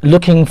went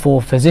looking for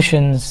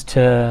physicians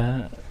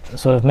to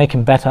sort of make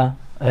him better.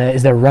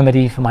 Is there a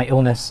remedy for my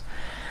illness?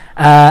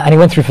 And he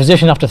went through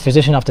physician after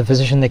physician after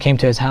physician. They came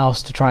to his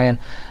house to try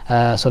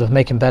and sort of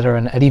make him better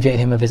and alleviate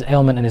him of his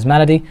ailment and his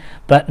malady,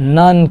 but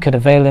none could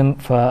avail him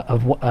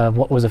of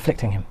what was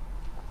afflicting him.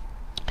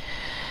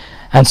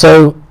 And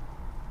so,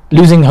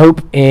 losing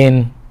hope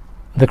in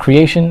the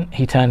creation,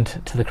 he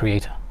turned to the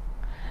Creator.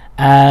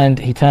 And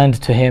he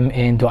turned to him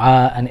in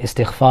dua and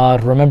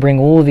istighfar, remembering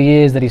all the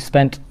years that he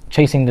spent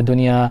chasing the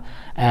dunya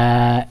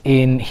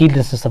in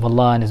heedlessness of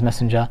Allah and His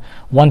Messenger,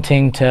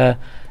 wanting to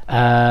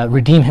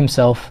redeem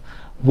himself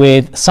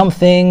with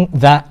something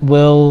that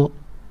will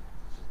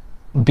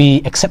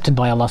be accepted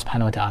by Allah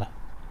subhanahu wa ta'ala.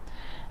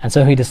 And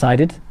so he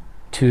decided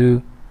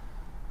to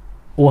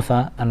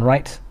author and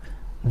write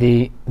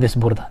this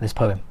burda, this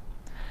poem,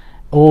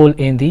 all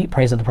in the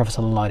praise of the Prophet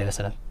sallallahu alaihi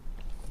wasallam.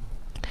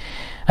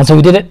 And so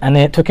he did it, and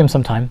it took him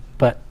some time,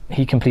 but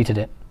he completed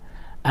it.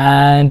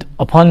 And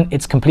upon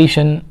its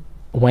completion,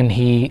 when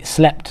he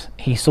slept,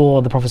 he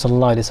saw the Prophet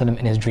sallallahu alaihi wasallam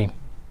in his dream,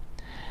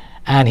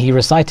 and he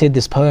recited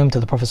this poem to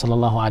the Prophet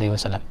sallallahu alaihi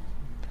wasallam.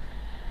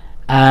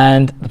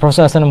 And the Prophet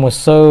sallallahu alaihi wasallam was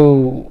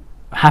so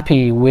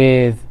happy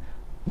with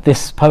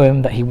this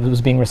poem that he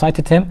was being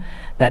recited to him,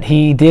 that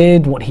he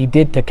did what he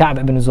did to Ka'b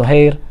ibn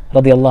Zuhair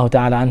radiyallahu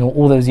ta'ala anhu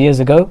all those years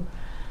ago,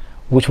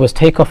 which was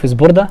take off his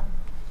burda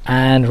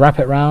and wrap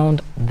it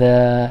round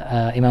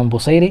the Imam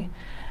Busayri.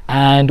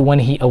 And when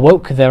he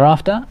awoke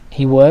thereafter,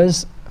 he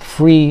was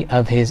free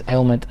of his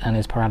ailment and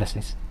his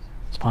paralysis.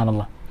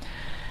 SubhanAllah.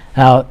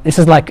 Now, this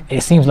is like,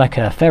 it seems like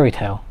a fairy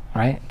tale,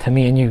 right, to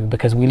me and you,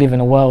 because we live in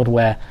a world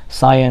where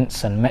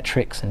science and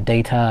metrics and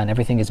data and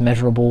everything is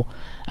measurable,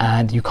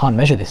 and you can't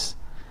measure this.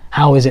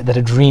 How is it that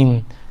a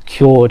dream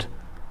cured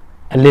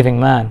a living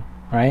man,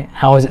 right?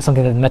 How is it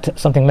something that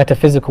something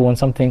metaphysical and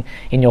something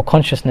in your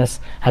consciousness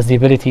has the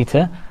ability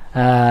to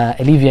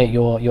alleviate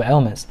your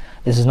ailments?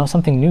 This is not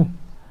something new.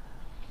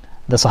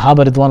 The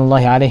Sahaba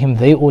Ridwanullahi alayhim,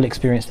 they all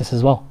experienced this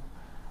as well.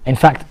 In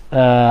fact,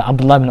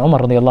 Abdullah ibn Umar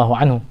radiallahu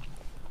anhu,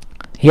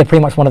 he had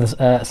pretty much one of this,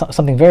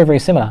 something very, very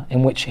similar,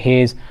 in which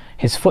his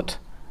foot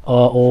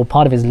or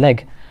part of his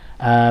leg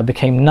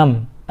became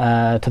numb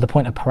to the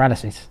point of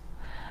paralysis.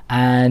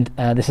 And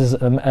this is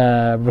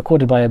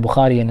recorded by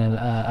Bukhari in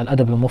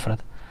Al-Adab al-Mufrad.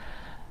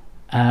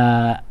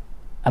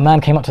 A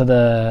man came up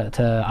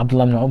to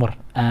Abdullah ibn Umar,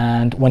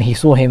 and when he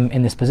saw him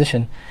in this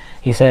position,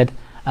 he said,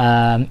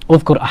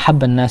 "Udhkur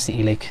ahabba an-nasi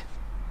ilayk."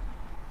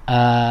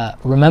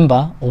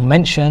 Remember or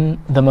mention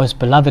the most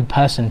beloved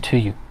person to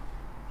you.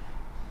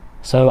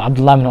 So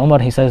Abdullah ibn Umar,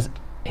 he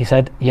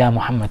said, "Ya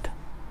Muhammad,"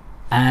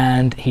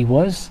 and he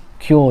was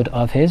cured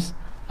of his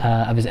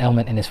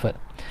ailment in his foot.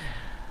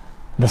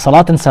 The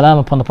salat and salam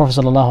upon the Prophet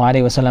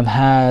ﷺ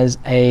has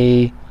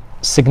a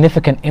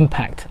significant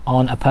impact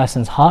on a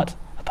person's heart,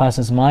 a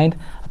person's mind,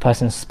 a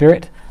person's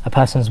spirit, a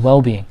person's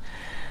well-being.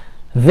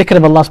 Dhikr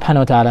of Allah subhanahu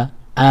wa ta'ala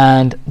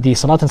and the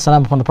salat and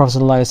salam upon the Prophet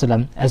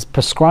ﷺ as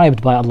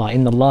prescribed by Allah.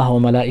 Inna Allah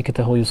wa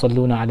malaikatahu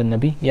yusalluna ala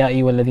nabi ya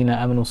ayyuhalladhina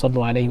amanu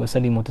sallu alayhi wa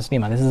sallimu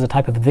taslima. This is a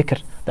type of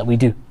dhikr that we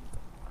do,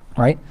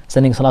 right?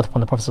 Sending salat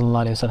upon the Prophet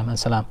ﷺ and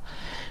salam.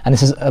 And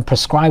this is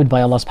prescribed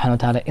by Allah subhanahu wa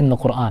ta'ala in the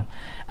Quran.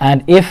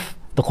 And if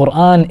the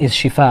Quran is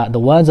shifa, the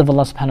words of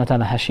Allah subhanahu wa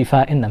ta'ala has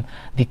shifa in them,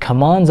 the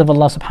commands of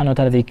Allah subhanahu wa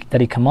ta'ala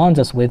that He commands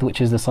us with,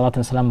 which is the salat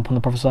and salam upon the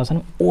Prophet sallallahu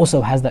alaihi wasallam,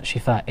 also has that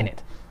shifa in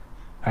it,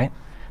 right?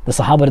 The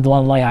Sahaba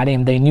Ridwanullahi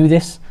alayhim, they knew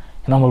this.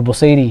 Imam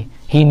al-Busayri,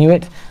 he knew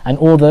it, and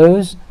all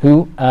those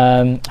who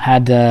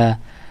had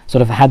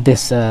sort of had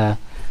this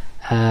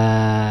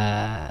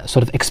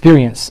sort of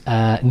experience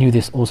knew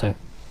this also.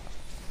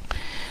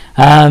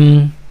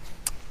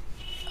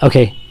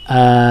 Okay,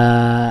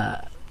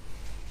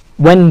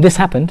 when this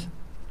happened,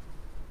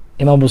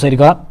 Imam al-Busayri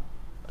got up,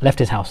 left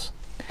his house,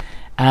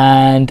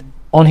 and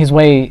on his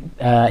way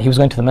he was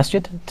going to the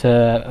masjid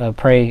to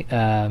pray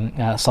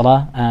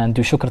salah and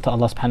do shukr to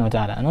Allah subhanahu wa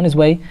ta'ala. And on his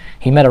way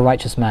he met a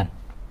righteous man,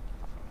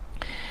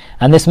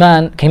 and this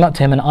man came up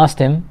to him and asked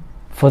him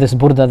for this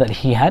burda that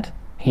he had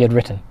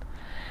written.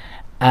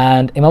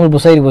 And Imam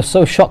al-Busayri was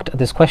so shocked at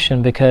this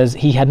question, because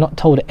he had not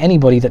told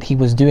anybody that he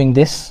was doing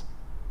this,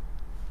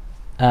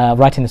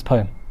 writing this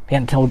poem. He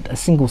hadn't told a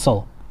single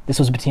soul. This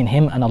was between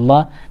him and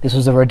Allah. This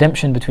was a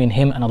redemption between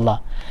him and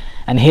Allah.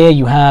 And here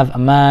you have a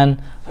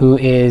man who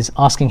is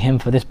asking him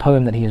for this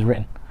poem that he has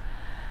written.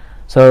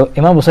 So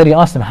Imam Busayri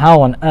asked him,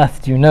 "How on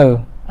earth do you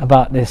know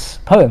about this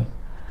poem?"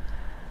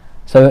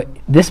 So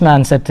this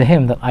man said to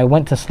him that, "I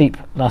went to sleep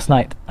last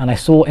night and I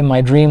saw in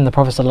my dream the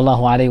Prophet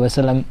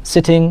ﷺ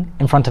sitting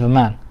in front of a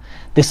man.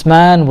 This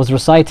man was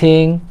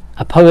reciting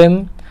a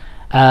poem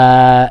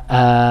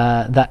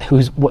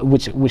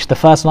which the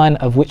first line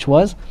of which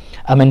was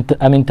أَمِن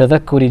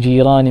تَذَكُّرِ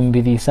جِيرَانٍ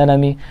بِذِي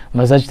سَلَمِ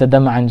مَزَجْتَ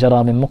دَمْعًا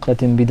جَرَى مِن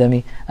مُقْلَةٍ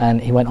بِدَمِ."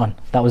 And he went on.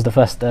 That was the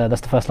first.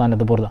 That's the first line of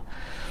the burda.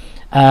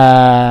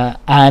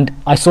 And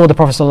I saw the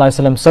Prophet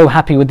ﷺ so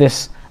happy with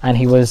this, and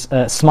he was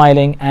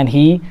smiling, and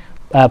he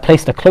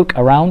placed a cloak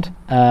around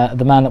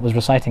the man that was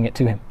reciting it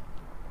to him.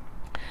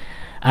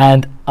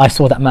 And I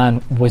saw that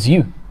man was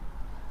you.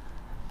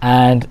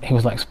 And he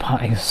was like,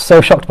 he was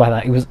so shocked by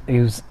that. He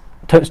was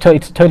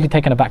totally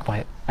taken aback by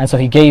it. And so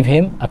he gave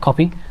him a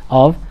copy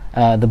of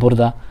the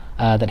burda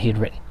that he had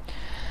written.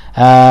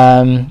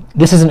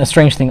 This isn't a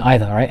strange thing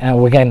either, right?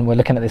 And again, we're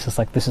looking at this as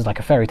like, this is like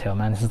a fairy tale,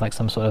 man. This is like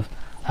some sort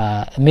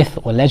of myth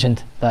or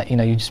legend that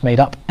you just made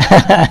up,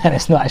 and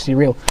it's not actually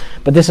real.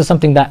 But this is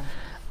something that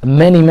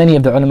many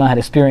of the ulama had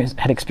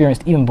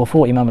experienced even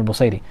before Imam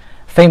al-Busayri.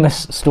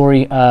 Famous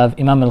story of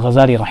Imam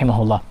al-Ghazali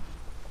rahimahullah.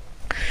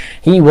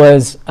 He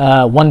was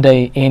one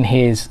day in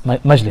his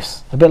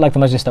majlis, a bit like the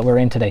majlis that we're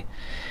in today,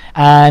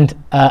 and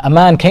a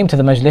man came to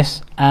the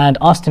majlis and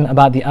asked him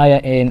about the ayah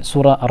in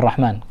Surah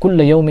Ar-Rahman,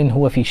 كُلَّ يَوْمٍ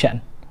هُوَ فِي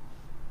شَأْنٍ.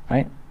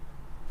 Right?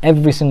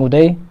 Every single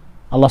day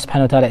Allah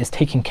subhanahu wa ta'ala is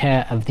taking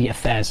care of the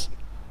affairs.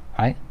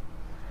 Right?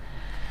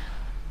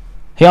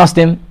 He asked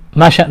him,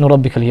 مَا شَأْنُ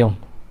رَبِّكَ الْيَوْمِ.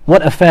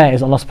 What affair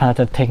is Allah subhanahu wa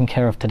ta'ala taking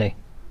care of today?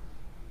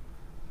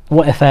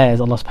 What affair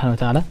is Allah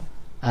subhanahu wa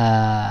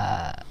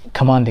ta'ala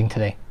commanding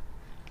today?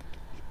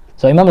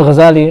 So Imam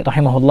al-Ghazali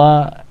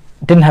rahimahullah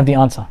didn't have the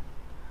answer.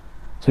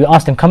 So he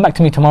asked him, "Come back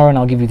to me tomorrow and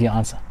I'll give you the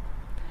answer."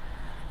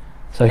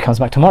 So he comes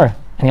back tomorrow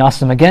and he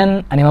asks him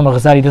again, and Imam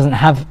al-Ghazali doesn't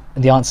have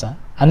the answer.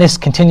 And this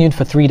continued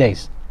for 3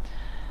 days.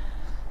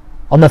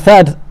 On the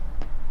third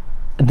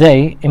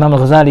day, Imam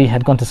al-Ghazali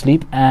had gone to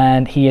sleep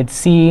and he had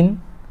seen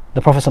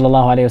the Prophet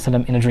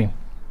ﷺ in a dream.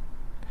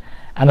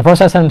 And the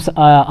Prophet ﷺ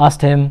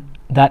asked him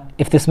that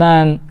if this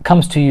man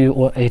comes to you,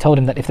 or he told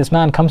him that if this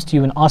man comes to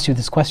you and asks you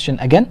this question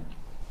again,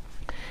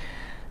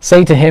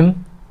 say to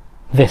him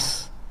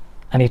this.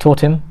 And he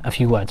taught him a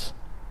few words.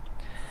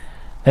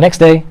 The next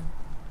day,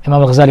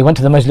 Imam al-Ghazali went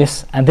to the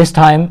majlis, and this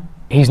time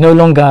he's no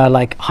longer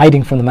like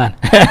hiding from the man.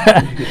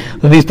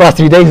 For these past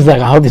 3 days, he's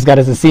like, I hope this guy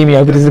doesn't see me, I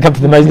hope he doesn't come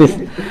to the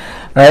majlis.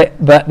 Right?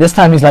 But this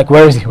time he's like,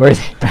 where is he? Where is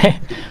he? Right?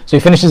 So he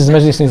finishes his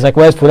majlis and he's like,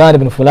 where's Fulan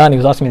ibn Fulan? He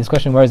was asking me this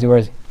question, where is he? Where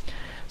is he?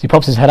 So he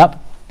pops his head up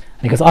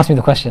and he goes, ask me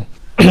the question.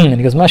 And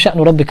he goes, Ma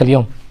sha'nu rabbika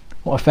al-yawm?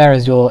 What affair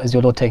is your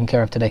Lord taking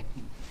care of today?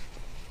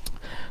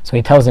 So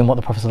he tells him what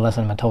the Prophet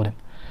ﷺ had told him.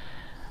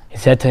 He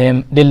said to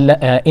him,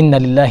 إِنَّ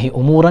لِلَّهِ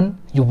أُمُورًا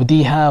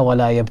يُبْدِيهَا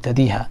وَلَا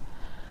يَبْتَدِيهَا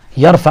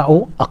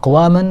يَرْفَعُ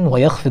أَقْوَامًا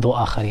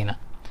وَيَخْفِضُ آخَرِينَ.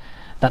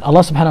 That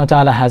Allah subhanahu wa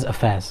ta'ala has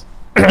affairs.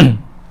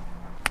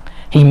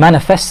 He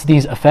manifests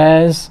these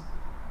affairs,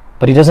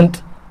 but He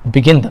doesn't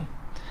begin them.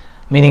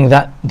 Meaning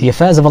that the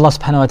affairs of Allah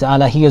subhanahu wa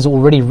ta'ala, He has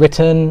already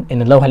written in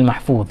the Lawh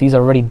al-Mahfuz. These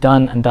are already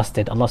done and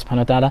dusted. Allah subhanahu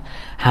wa ta'ala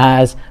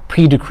has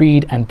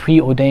pre-decreed and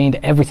preordained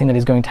everything that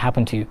is going to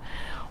happen to you.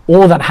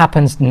 All that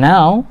happens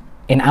now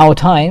in our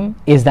time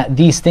is that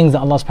these things that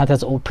Allah subhanahu wa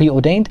ta'ala has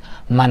preordained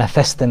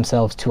manifest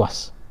themselves to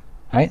us.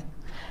 Right?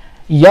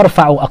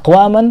 يَرْفَعُ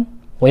أَقْوَامًا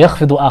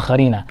وَيَخْفِضُ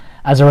آخَرِينَ.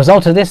 As a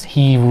result of this,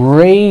 He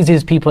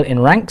raises people in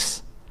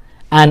ranks,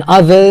 and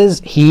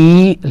others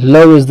He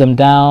lowers them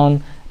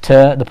down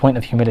to the point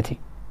of humility.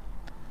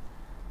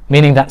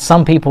 Meaning that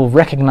some people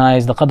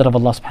recognize the qadr of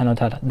Allah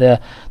subhanahu wa ta'ala,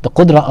 the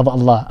qudra of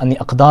Allah and the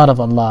aqdar of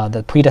Allah,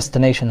 the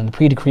predestination and the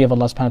pre-decree of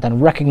Allah subhanahu wa ta'ala,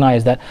 and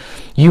recognize that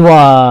you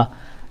are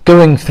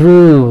going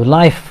through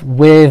life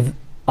with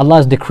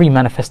Allah's decree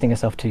manifesting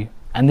itself to you.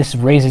 And this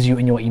raises you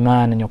in your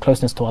iman and your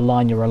closeness to Allah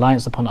and your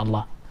reliance upon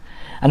Allah.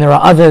 And there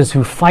are others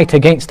who fight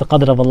against the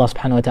qadr of Allah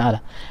subhanahu wa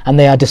ta'ala, and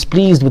they are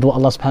displeased with what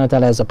Allah subhanahu wa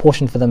ta'ala has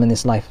apportioned for them in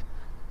this life.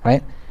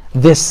 Right?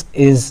 This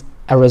is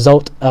a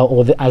result,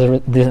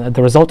 the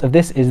result of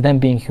this is them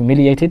being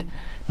humiliated,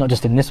 not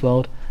just in this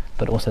world,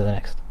 but also the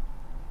next.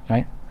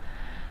 Right?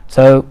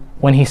 So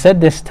when he said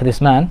this to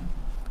this man,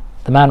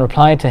 the man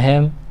replied to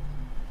him,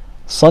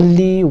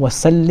 Salli wa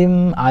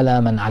sallim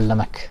ala man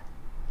allamak.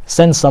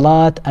 Send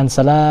salat and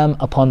salam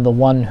upon the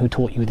one who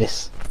taught you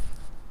this.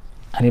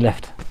 And he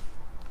left.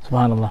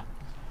 SubhanAllah.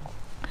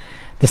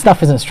 This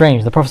stuff isn't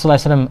strange. The Prophet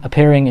ﷺ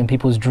appearing in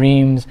people's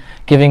dreams,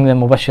 giving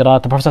them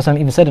mubashirat. The Prophet ﷺ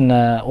even said in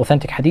an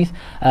authentic hadith,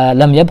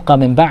 لم يبقى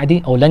من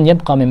بعدي أو لن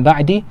يبقى من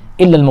بعدي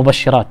إلا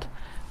المبشرات.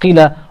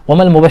 قيل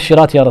وما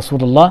المبشرات يا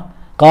رسول الله؟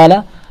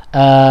 قال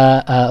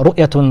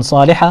رؤية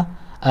صالحة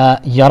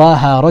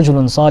يراها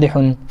رجل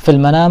صالح في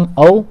المنام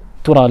أو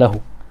ترى له.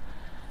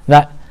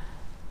 That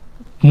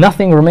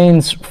nothing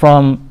remains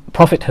from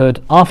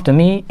prophethood after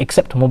me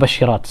except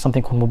mubashirat,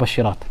 something called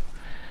mubashirat.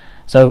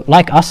 So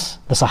like us,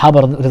 the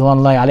Sahaba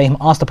radhiyallahu alayhim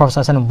asked the Prophet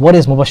ﷺ, what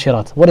is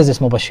mubashirat? What is this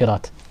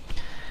mubashirat?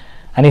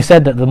 And he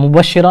said that the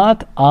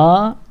mubashirat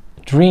are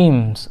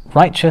dreams,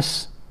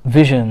 righteous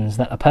visions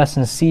that a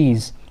person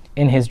sees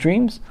in his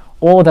dreams,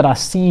 or that are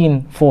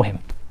seen for him.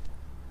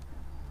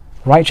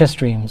 Righteous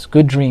dreams,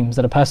 good dreams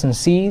that a person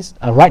sees,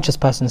 a righteous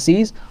person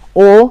sees,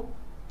 or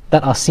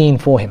that are seen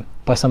for him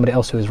by somebody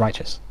else who is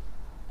righteous.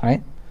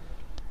 Right?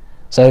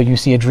 So you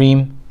see a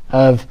dream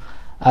of,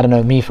 I don't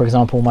know, me for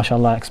example,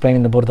 mashallah,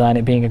 explaining the Burda and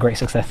it being a great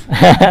success.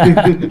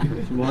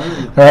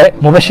 Right?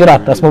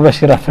 Mubashirat, that's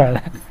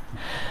mubashirat.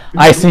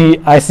 I see,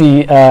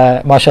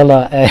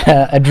 mashallah,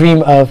 a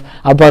dream of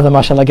our brother,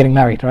 mashallah, getting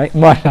married, right?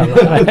 Mashallah.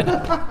 Right?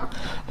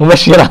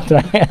 Mubashirat,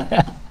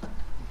 right?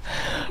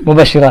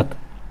 Mubashirat,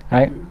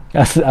 right?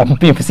 I'm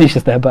being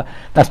facetious there, but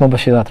that's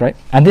mubashirat, right?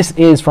 And this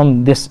is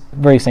from this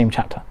very same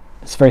chapter,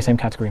 this very same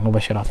category,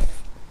 mubashirat.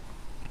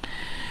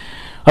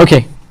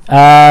 Okay.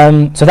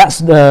 So that's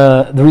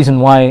the reason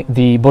why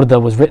the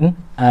Burda was written,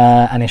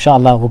 and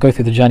inshallah we'll go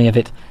through the journey of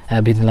it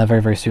bidnillah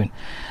very very soon.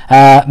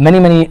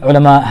 Many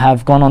ulama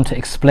have gone on to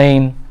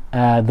explain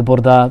the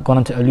Burda, gone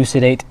on to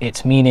elucidate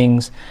its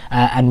meanings,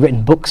 and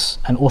written books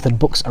and authored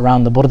books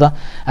around the Burda.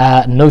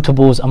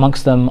 Notables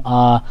amongst them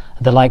are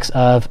the likes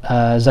of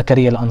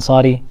Zakaria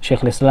al-Ansari,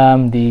 Shaykh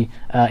al-Islam, the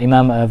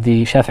Imam of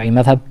the Shafi'i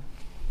madhab.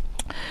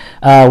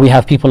 We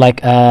have people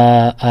like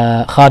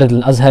Khalid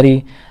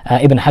al-Azhari,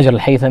 Ibn Hajar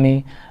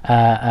al-Haythami,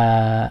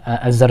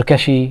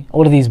 al-Zarkashi,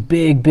 all of these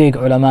big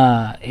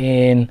ulama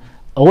in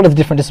all of the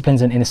different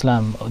disciplines in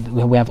Islam.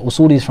 We have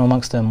usulis from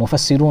amongst them,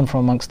 mufassirun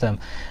from amongst them,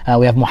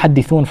 we have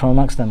muhaddithun from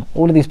amongst them.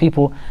 All of these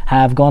people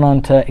have gone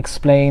on to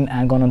explain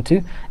and gone on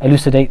to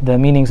elucidate the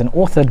meanings and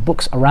authored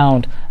books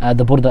around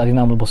the Burda of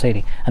Imam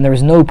al-Busayri. And there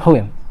is no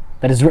poem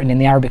that is written in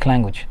the Arabic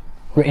language,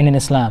 written in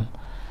Islam,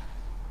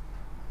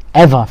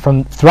 ever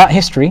from throughout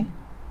history,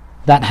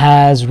 that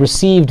has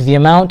received the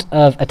amount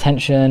of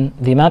attention,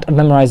 the amount of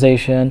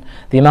memorization,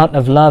 the amount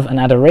of love and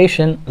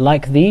adoration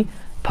like the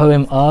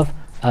poem of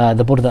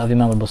the Burda of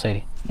Imam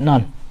al-Busayri.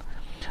 None.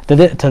 To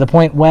the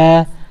point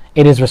where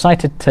it is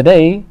recited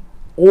today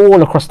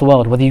all across the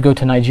world, whether you go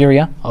to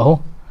Nigeria,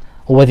 or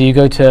whether you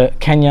go to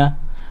Kenya,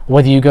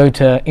 whether you go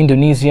to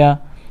Indonesia,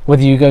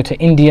 whether you go to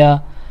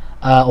India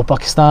or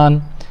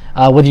Pakistan,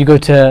 whether you go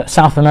to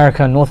South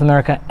America, North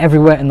America,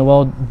 everywhere in the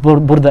world,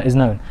 Burda is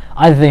known.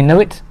 Either they know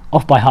it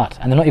off by heart,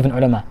 and they're not even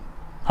ulama,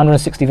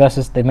 160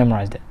 verses, they've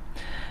memorized it.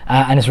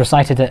 And it's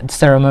recited at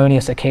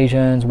ceremonious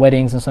occasions,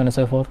 weddings and so on and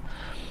so forth.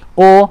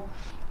 Or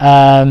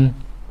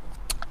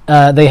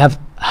they have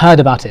heard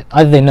about it.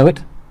 Either they know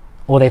it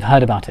or they've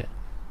heard about it.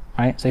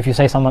 Right? So if you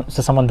say to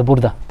someone the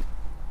Burda,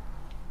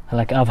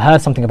 like, I've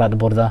heard something about the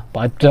Burda, but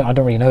I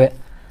don't really know it.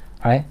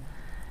 Right?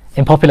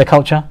 In popular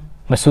culture,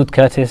 Masood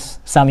Curtis,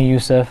 Sami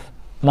Yusuf,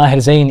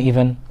 Mahir Zain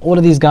even, all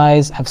of these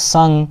guys have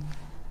sung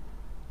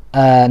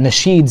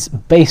nasheeds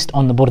based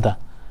on the Burda.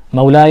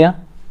 Mawlaya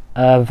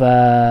of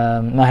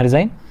Mahir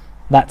Zain,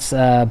 that's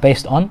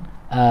based on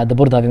the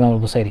Burda of Imam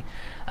al-Busayri.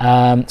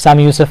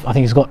 Sami Yusuf, I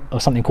think he's got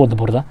something called the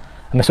Burda.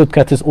 And Masood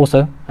Curtis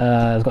also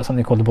has got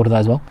something called the Burda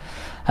as well.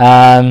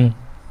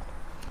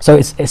 So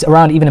it's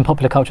around even in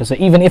popular culture. So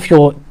even if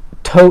you're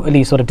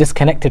totally sort of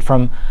disconnected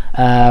from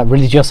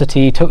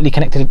religiosity, totally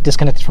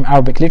disconnected from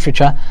Arabic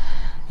literature,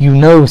 you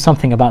know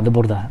something about the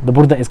Burda. The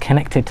Burda is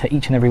connected to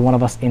each and every one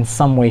of us in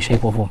some way,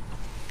 shape or form.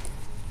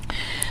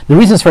 The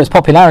reasons for its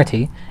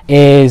popularity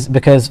is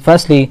because,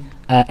 firstly,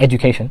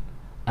 education.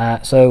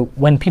 So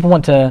when people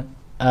want to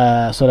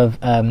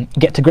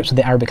get to grips with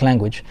the Arabic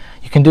language,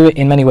 you can do it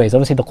in many ways.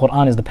 Obviously the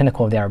Quran is the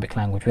pinnacle of the Arabic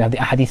language. We have the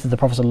ahadith of the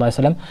Prophet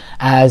ﷺ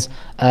as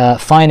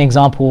fine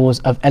examples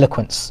of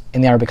eloquence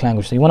in the Arabic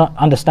language. So you want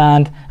to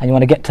understand and you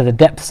want to get to the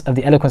depths of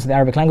the eloquence of the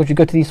Arabic language, you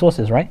go to these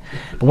sources, right?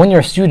 But when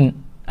you're a student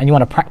and you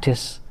want to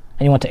practice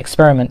and you want to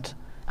experiment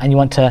and you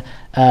want to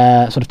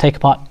sort of take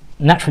apart,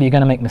 naturally you're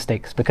going to make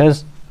mistakes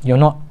because you're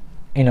not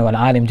an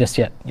alim just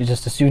yet. You're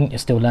just a student, you're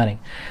still learning.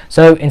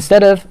 So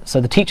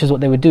the teachers,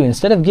 what they would do,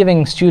 instead of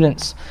giving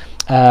students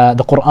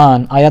the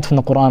Quran, ayat from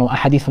the Quran or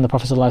ahadith from the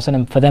Prophet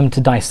ﷺ for them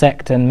to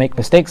dissect and make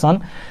mistakes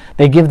on,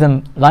 they give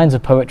them lines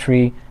of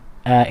poetry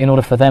in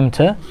order for them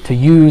to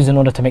use, in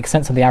order to make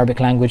sense of the Arabic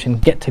language and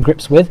get to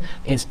grips with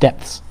its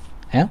depths.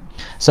 Yeah.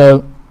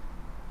 So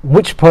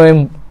which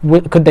poem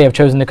could they have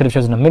chosen? They could have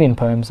chosen a million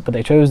poems, but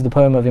they chose the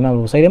poem of Imam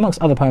al-Busayri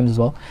amongst other poems as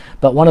well.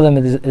 But one of them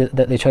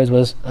that they chose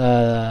was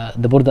the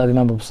Burda of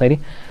Imam al-Busayri.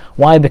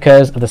 Why?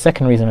 Because of the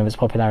second reason of its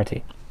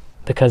popularity,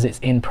 because it's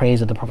in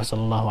praise of the Prophet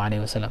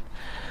ﷺ.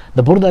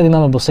 The Burda of Imam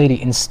al-Busayri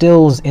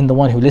instills in the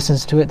one who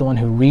listens to it, the one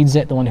who reads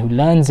it, the one who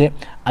learns it,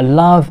 a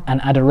love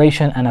and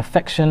adoration and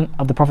affection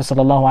of the Prophet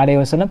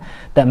ﷺ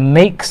that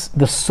makes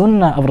the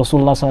Sunnah of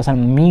Rasulullah ﷺ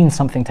mean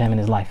something to him in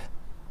his life.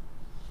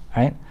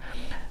 Right?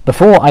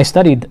 Before I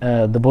studied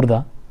the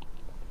Burda,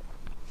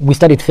 we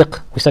studied fiqh,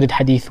 we studied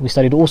hadith, we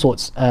studied all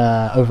sorts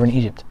over in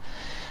Egypt.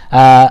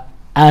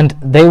 And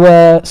they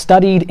were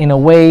studied in a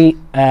way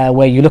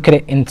where you look at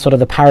it in sort of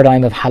the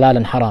paradigm of halal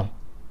and haram.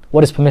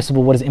 What is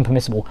permissible, what is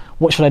impermissible?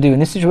 What should I do in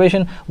this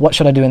situation? What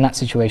should I do in that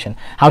situation?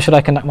 How should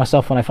I conduct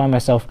myself when I find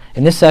myself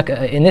in this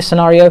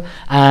scenario?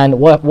 And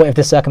what if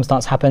this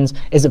circumstance happens?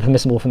 Is it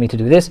permissible for me to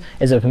do this?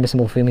 Is it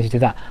permissible for me to do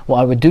that?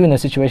 What I would do in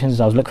those situations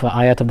is I would look for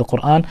ayat of the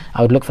Quran,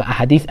 I would look for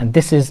ahadith, and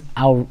this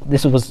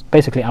was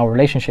basically our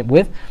relationship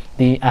with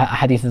the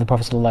ahadith of the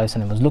Prophet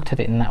ﷺ, was looked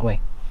at it in that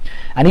way.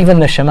 And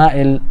even the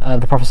Shama'il of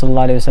the Prophet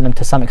ﷺ,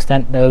 to some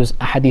extent, those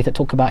hadith that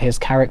talk about his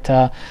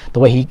character, the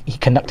way he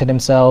conducted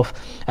himself,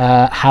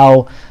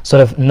 how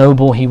sort of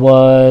noble he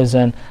was,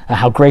 and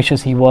how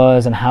gracious he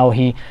was, and how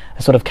he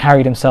sort of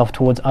carried himself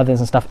towards others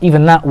and stuff.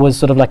 Even that was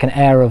sort of like an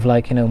air of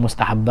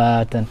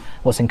mustahabbat and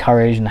what's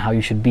encouraged and how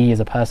you should be as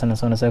a person and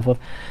so on and so forth.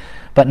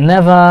 But you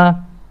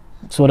never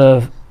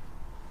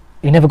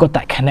got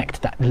that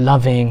connect, that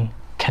loving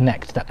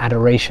connect, that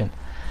adoration.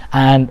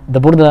 And the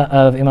Burda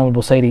of Imam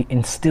al-Busayri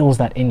instills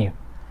that in you.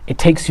 It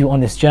takes you on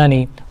this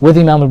journey with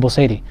Imam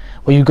al-Busayri,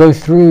 where you go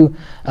through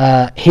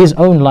his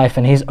own life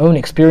and his own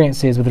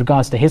experiences with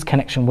regards to his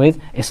connection with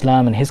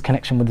Islam and his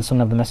connection with the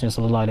Sunnah of the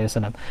Messenger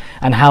ﷺ,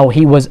 and how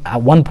he was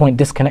at one point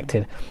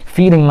disconnected,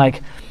 feeling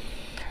like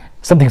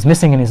something's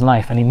missing in his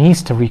life and he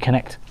needs to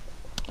reconnect,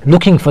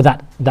 looking for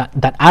that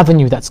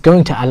avenue that's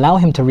going to allow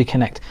him to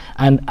reconnect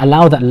and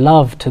allow that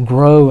love to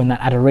grow and that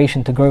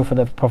adoration to grow for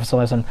the Prophet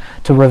ﷺ,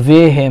 to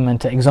revere him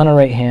and to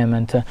exonerate him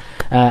and to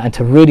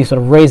really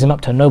sort of raise him up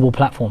to a noble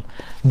platform.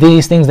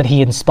 These things that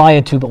he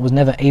inspired to but was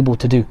never able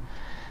to do.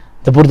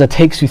 The Burda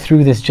takes you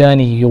through this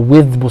journey. You're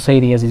with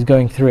Busayri as he's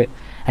going through it,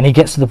 and he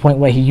gets to the point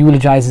where he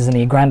eulogizes and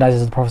he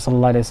aggrandizes the Prophet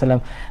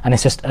ﷺ, and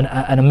it's just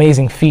an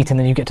amazing feat. And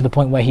then you get to the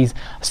point where he's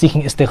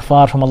seeking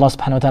istighfar from Allah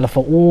subhanahu wa ta'ala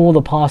for all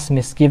the past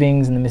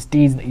misgivings and the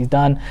misdeeds that he's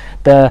done,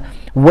 the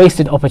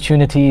wasted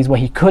opportunities where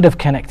he could have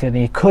connected and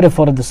he could have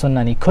followed the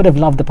Sunnah and he could have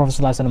loved the Prophet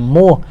ﷺ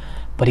more,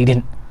 but he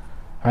didn't.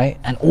 Right?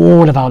 And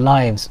all of our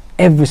lives,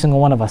 every single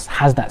one of us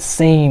has that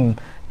same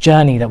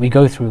journey that we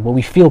go through, where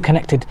we feel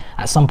connected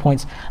at some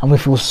points and we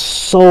feel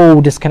so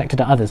disconnected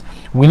to others.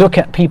 We look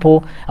at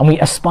people and we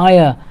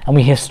aspire, and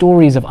we hear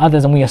stories of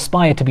others and we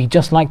aspire to be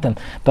just like them,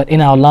 but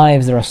in our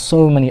lives there are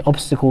so many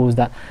obstacles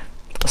that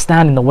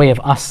stand in the way of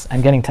us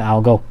and getting to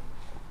our goal.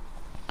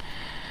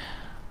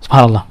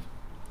 SubhanAllah.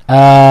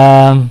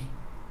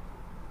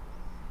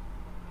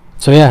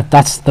 So yeah,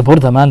 that's the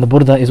Burda, man. The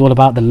Burda is all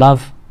about the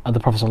love of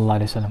the Prophet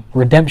ﷺ,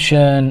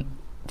 redemption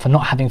for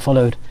not having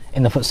followed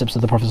in the footsteps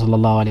of the Prophet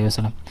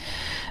ﷺ.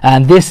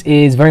 And this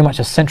is very much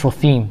a central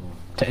theme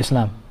to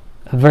Islam.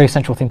 a very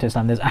central thing to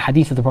Islam. There's a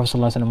hadith of the Prophet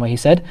ﷺ where he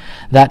said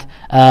that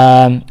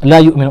لا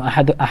يؤمن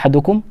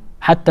أحدكم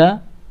حتى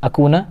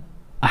أكون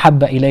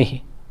أحب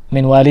إليه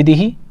من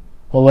والده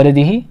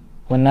وولده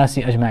والناس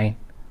أجمعين.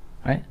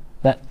 Right?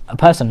 That a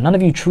person, none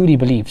of you truly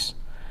believes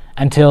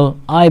until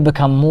I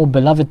become more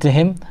beloved to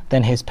him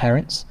than his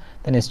parents,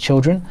 than his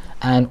children,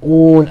 and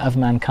all of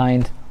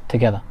mankind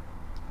together.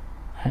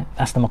 Right?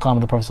 That's the maqam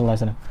of the Prophet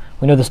ﷺ.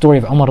 We know the story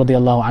of Umar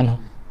radiallahu anhu.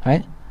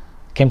 Right?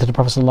 Came to the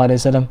Prophet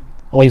ﷺ,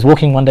 or he's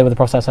walking one day with the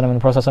Prophet ﷺ, and the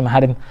Prophet ﷺ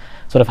had him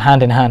sort of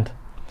hand in hand.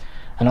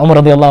 And Umar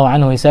radiallahu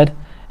anhu, he said,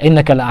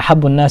 إِنَّكَ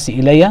لَأَحَبُّ النَّاسِ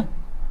إِلَيَّ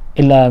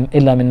إِلَّا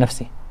مِن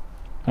نَفْسِي.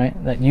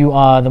 Right? That you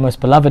are the most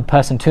beloved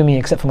person to me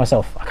except for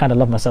myself. I kind of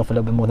love myself a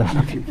little bit more than I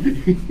love you.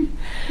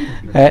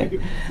 Right?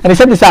 And he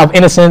said this out of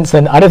innocence,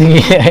 and I don't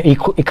think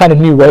he kind of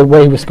knew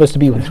where he was supposed to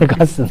be with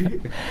regards to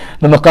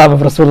the maqam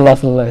of Rasulullah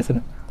sallallahu alaihi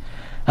wasallam.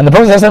 And the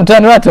Prophet sallallahu alaihi wasallam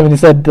turned around to him and he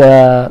said,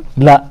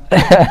 لا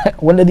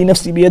والذي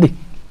نفسي بيده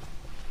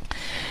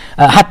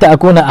حتى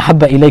أكون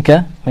أحب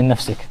إليك من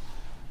نفسك.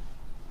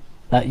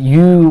 That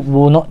you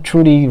will not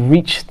truly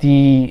reach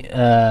the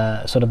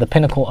sort of the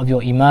pinnacle of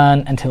your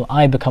iman until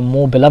I become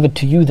more beloved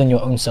to you than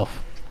your own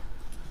self.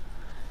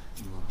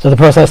 So the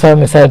Prophet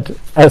ﷺ said,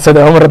 so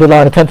the Umar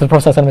radiallahu anhu turned to the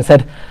Prophet ﷺ and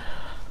said,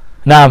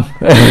 نعم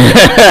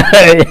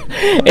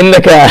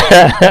إنك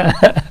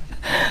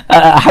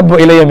أحب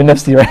إلي من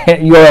نفسي. Right?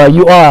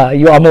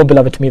 You are more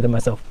beloved to me than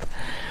myself.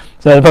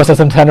 So the Prophet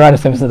ﷺ turned around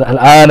to him and said,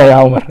 الآن يا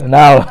عمر,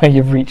 now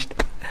you've reached.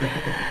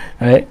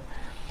 Right?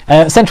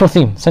 Central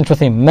theme.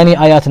 Many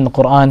ayat in the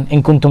Quran.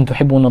 إن كنتم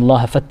تحبون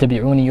الله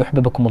فاتبعوني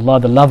يحببكم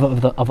الله. The love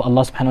of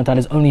Allah subhanahu wa ta'ala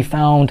is only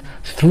found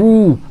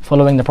through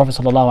following the Prophet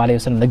sallallahu alaihi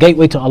wasallam. The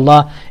gateway to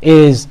Allah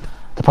is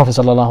the Prophet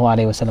sallallahu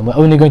alaihi wasallam. We're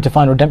only going to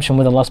find redemption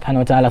with Allah subhanahu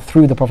wa ta'ala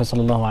through the Prophet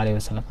sallallahu alaihi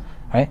wasallam.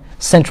 Right?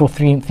 Central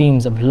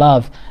themes of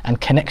love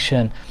and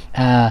connection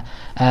and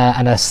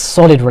a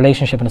solid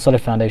relationship and a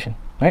solid foundation.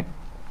 Right?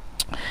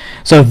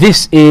 So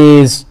this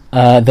is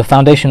the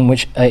foundation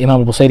which Imam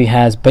al-Busayri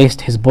has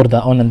based his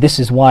burda on, and this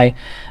is why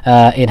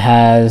it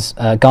has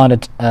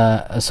garnered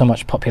so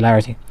much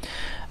popularity.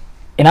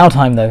 In our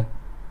time though,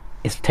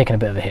 it's taken a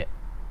bit of a hit.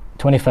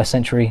 21st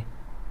century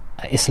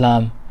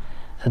Islam,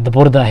 the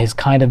burda has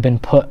kind of been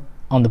put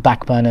on the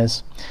back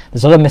burners.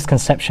 There's a lot of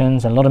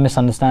misconceptions and a lot of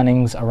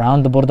misunderstandings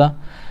around the burda.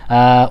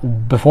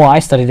 Before I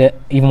studied it,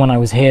 even when I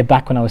was here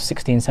back when I was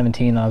 16,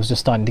 17, I was just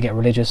starting to get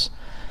religious,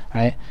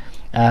 right?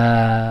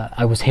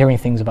 I was hearing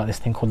things about this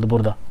thing called the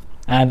burda.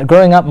 And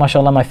growing up,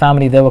 mashallah, my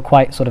family, they were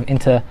quite sort of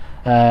into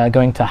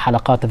going to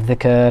halaqat of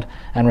dhikr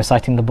and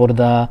reciting the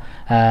burda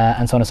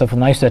and so on and so forth.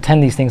 And I used to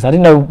attend these things. I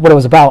didn't know what it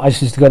was about. I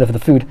just used to go there for the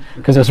food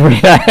because it was really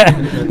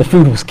the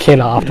food was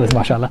killer afterwards,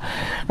 mashallah,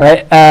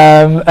 right?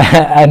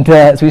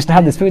 So we used to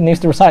have this food and they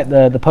used to recite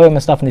the poem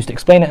and stuff, and they used to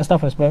explain it and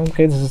stuff. And I was like,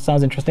 okay, this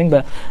sounds interesting,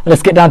 but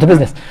let's get down to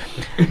business.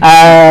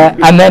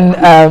 And then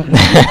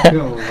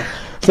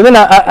so then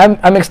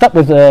I mixed up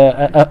with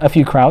a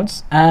few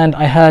crowds, and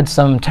I heard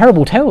some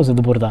terrible tales of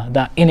the burda,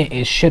 that in it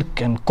is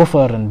shirk and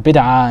kufr and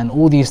bid'ah and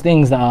all these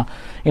things that are,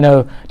 you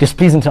know,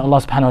 displeasing to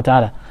Allah subhanahu wa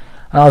ta'ala.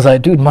 And I was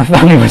like, dude, my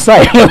family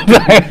recite.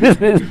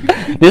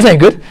 This ain't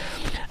good.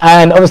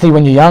 And obviously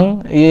when you're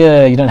young,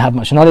 you don't have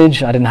much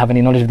knowledge. I didn't have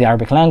any knowledge of the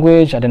Arabic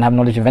language. I didn't have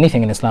knowledge of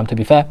anything in Islam, to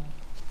be fair.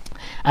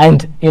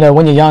 And you know,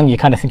 when you're young, you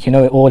kind of think you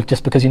know it all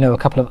just because you know a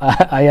couple of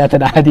ayat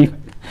and hadith.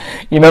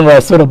 You remember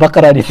Surah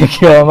Baqarah and you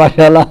think, oh,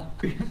 mashallah.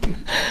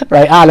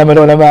 Right, a'lam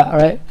al-ulama,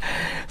 right?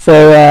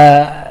 So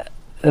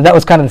that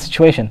was kind of the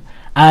situation,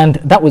 and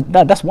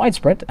that's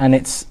widespread, and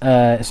it's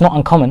not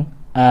uncommon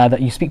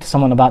that you speak to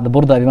someone about the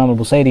burda of Imam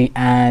al-Busayri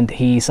and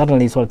he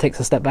suddenly sort of takes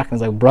a step back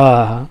and is like,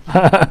 bruh,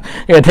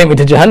 you're gonna take me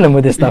to Jahannam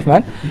with this stuff,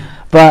 man.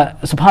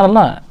 But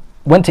subhanallah,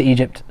 went to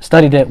Egypt,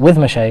 studied it with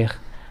mashayikh,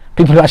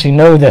 people who actually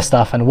know their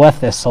stuff and worth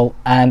their salt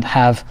and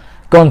have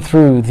gone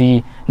through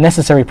the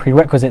necessary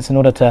prerequisites in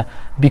order to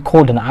be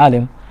called an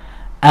alim,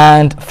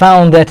 and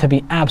found there to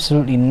be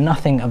absolutely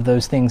nothing of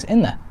those things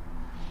in there.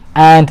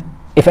 And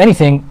if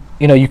anything,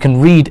 you know, you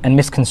can read and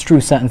misconstrue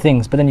certain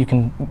things, but then you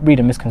can read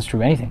and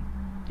misconstrue anything.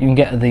 You can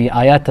get the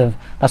ayat of,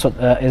 that's what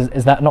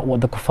is that not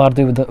what the kuffar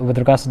do with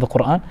regards to the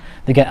Quran?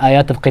 They get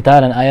ayat of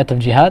qital and ayat of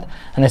jihad,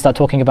 and they start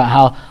talking about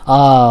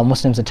how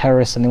Muslims are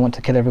terrorists and they want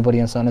to kill everybody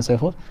and so on and so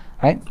forth,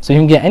 right? So you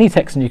can get any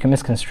text and you can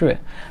misconstrue it,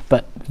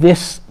 but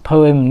this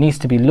poem needs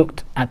to be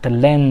looked at the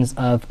lens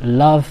of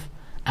love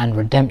and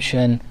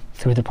redemption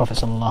through the Prophet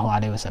sallallahu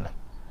alaihi wasallam.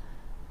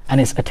 And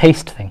it's a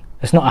taste thing.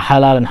 It's not a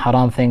halal and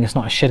haram thing. It's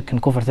not a shirk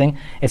and kufr thing.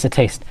 It's a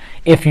taste.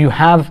 If you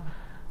have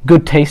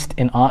good taste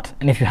in art,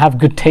 and if you have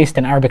good taste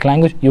in Arabic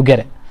language, you'll get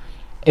it.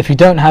 If you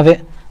don't have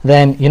it,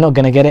 then you're not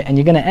going to get it, and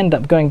you're going to end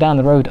up going down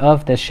the road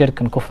of the shirk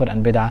and kufr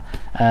and bid'ah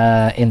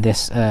in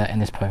this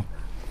poem.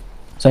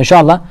 So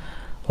inshallah,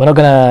 we're not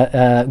going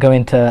to go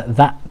into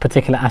that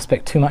particular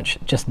aspect too much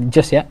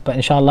just yet, but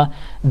inshallah,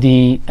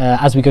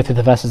 as we go through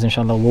the verses,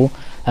 inshallah, we'll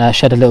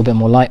shed a little bit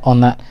more light on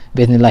that,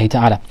 bi'idhnillahi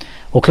ta'ala.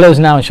 We'll close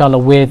now, inshallah,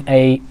 with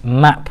a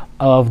map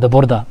of the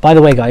burda. By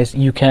the way, guys,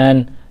 you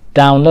can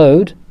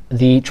download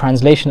the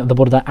translation of the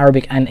Burda,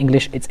 Arabic and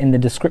English. It's in the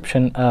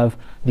description of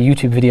the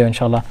YouTube video,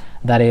 inshallah,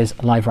 that is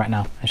live right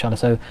now, inshallah.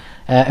 So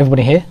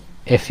everybody here,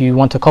 if you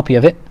want a copy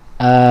of it,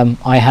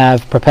 I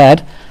have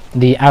prepared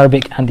the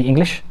Arabic and the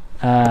English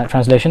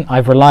translation.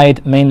 I've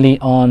relied mainly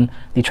on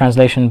the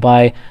translation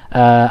by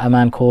a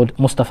man called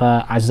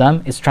Mustafa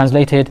Azzam. It's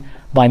translated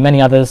by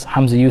many others,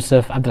 Hamza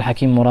Yusuf, Abdul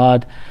Hakim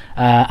Murad,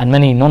 and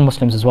many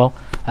non-Muslims as well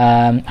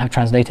have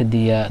translated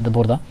the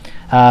Burda.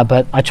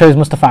 But I chose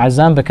Mustafa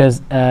Azzam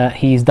because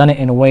he's done it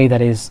in a way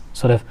that is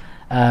sort of,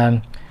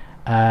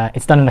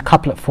 it's done in a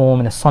couplet form,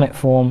 in a sonnet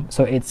form,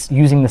 so it's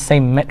using the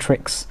same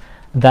metrics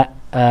that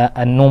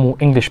a normal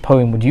English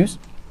poem would use.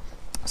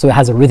 So it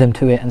has a rhythm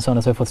to it and so on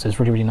and so forth, so it's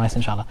really, really nice,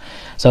 inshallah.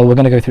 So we're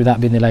going to go through that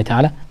bi'idhnillahi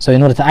ta'ala. So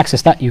in order to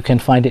access that, you can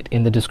find it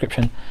in the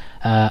description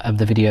of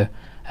the video,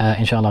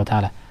 inshallah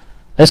ta'ala.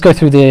 Let's go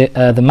through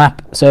the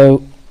map.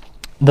 So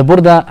the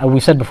Burda, we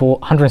said before,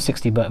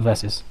 160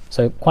 verses,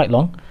 so quite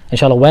long.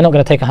 Inshallah, we're not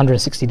going to take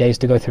 160 days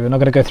to go through. We're not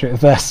going to go through it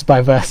verse by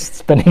verse,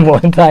 spending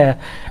more entire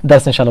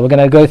dars, inshallah. We're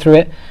going to go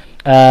through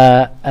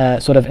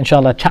it sort of,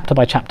 inshallah, chapter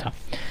by chapter.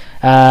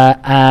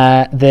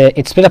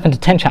 It's split up into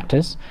 10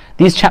 chapters.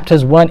 These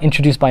chapters weren't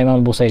introduced by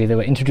Imam al-Busayri, they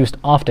were introduced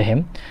after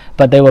him,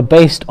 but they were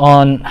based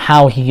on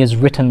how he has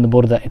written the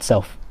Burda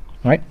itself,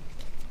 right?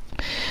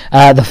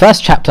 The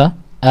first chapter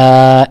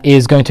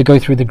is going to go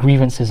through the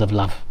grievances of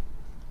love,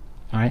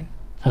 all right?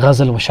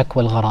 Ghazal wa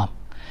shakwa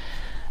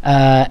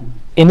al-gharam.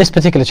 In this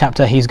particular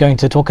chapter, he's going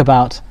to talk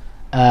about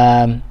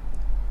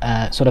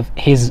sort of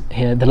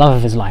the love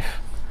of his life,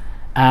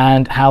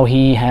 and how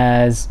he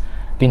has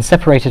been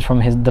separated from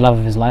the love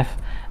of his life,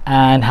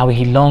 and how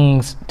he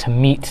longs to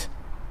meet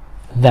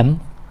them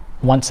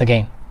once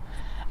again,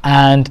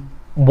 and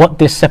what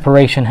this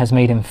separation has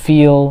made him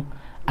feel,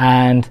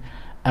 and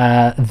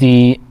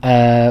the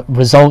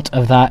result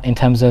of that in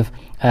terms of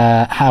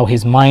how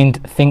his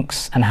mind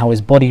thinks and how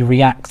his body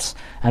reacts,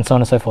 and so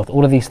on and so forth.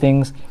 All of these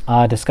things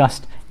are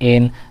discussed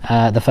in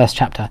the first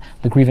chapter,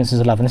 the grievances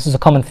of love. And this is a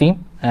common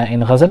theme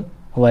in Ghazal,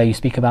 where you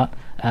speak about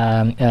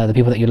the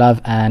people that you love,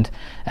 and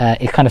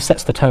it kind of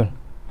sets the tone,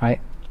 right?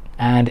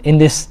 And in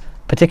this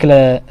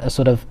particular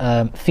sort of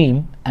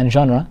theme and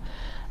genre,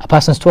 a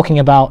person's talking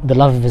about the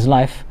love of his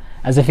life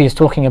as if he is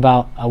talking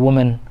about a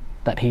woman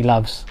that he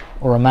loves,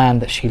 or a man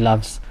that she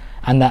loves,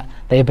 and that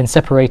they have been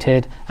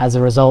separated as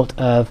a result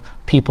of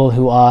people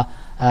who are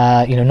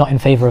not in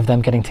favor of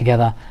them getting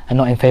together, and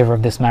not in favor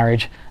of this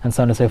marriage, and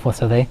so on and so forth.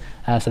 So they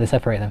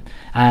separate them,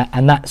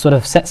 and that sort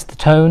of sets the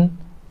tone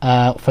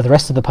for the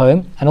rest of the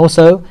poem, and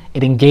also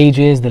it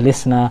engages the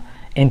listener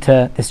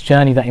into this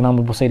journey that Imam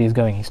al-Busayri is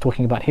going. He's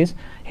talking about his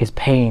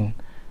pain,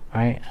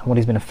 right, and what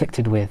he's been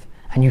afflicted with,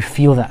 and you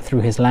feel that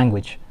through his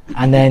language,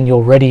 and then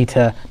you're ready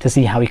to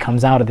see how he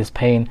comes out of this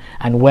pain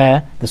and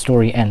where the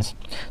story ends.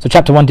 So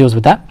chapter 1 deals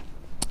with that.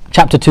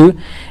 Chapter 2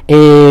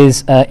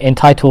 is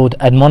entitled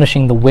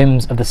Admonishing the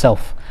Whims of the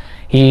Self.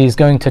 He's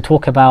going to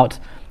talk about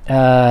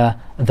the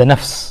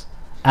nafs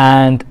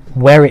and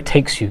where it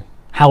takes you,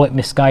 how it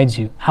misguides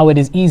you, how it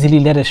is easily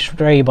led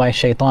astray by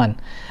shaitan,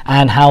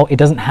 and how it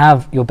doesn't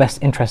have your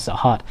best interests at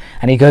heart.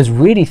 And he goes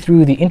really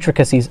through the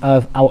intricacies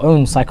of our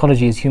own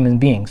psychology as human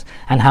beings,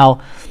 and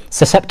how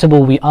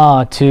susceptible we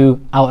are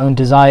to our own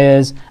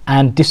desires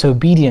and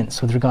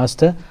disobedience with regards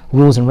to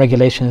rules and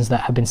regulations that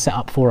have been set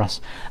up for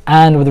us.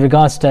 And with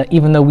regards to,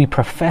 even though we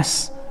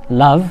profess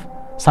love,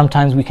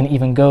 sometimes we can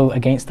even go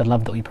against the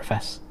love that we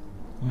profess,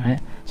 right?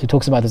 So he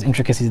talks about those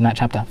intricacies in that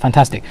chapter.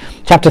 Fantastic.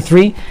 Chapter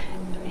 3,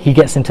 he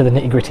gets into the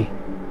nitty-gritty,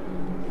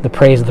 the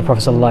praise of the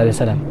Prophet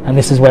ﷺ, and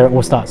this is where it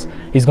all starts.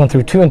 He's gone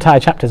through 2 entire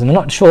chapters, and they're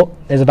not short.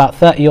 There's about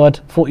 30 odd,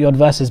 40 odd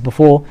verses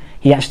before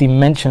he actually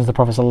mentions the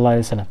Prophet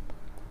ﷺ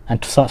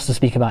and starts to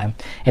speak about him.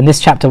 In this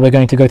chapter, we're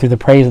going to go through the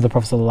praise of the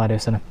Prophet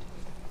ﷺ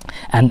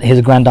and his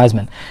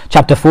aggrandizement.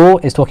 Chapter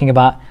 4 is talking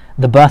about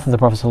the birth of the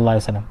Prophet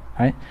ﷺ,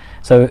 right?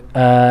 So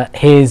the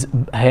praise of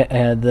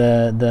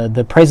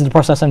the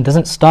Prophet ﷺ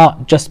doesn't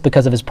start just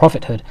because of his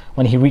prophethood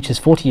when he reaches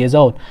 40 years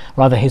old.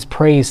 Rather, his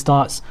praise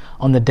starts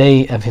on the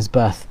day of his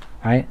birth,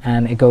 right?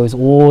 And it goes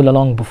all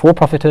along before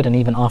prophethood and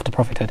even after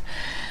prophethood,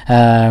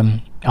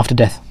 after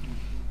death.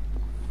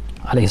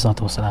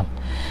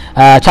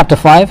 Chapter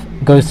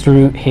 5 goes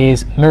through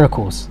his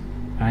miracles,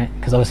 right?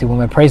 Because obviously when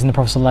we're praising the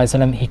Prophet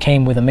ﷺ, he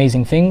came with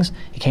amazing things,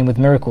 he came with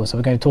miracles. So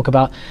we're going to talk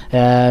about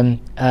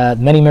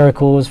many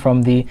miracles,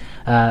 from the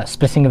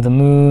splitting of the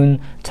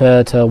moon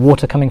to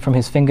water coming from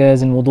his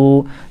fingers in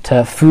wudu,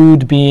 to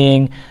food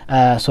being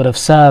sort of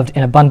served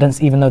in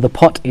abundance even though the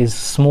pot is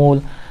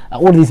small.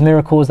 All of these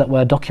miracles that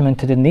were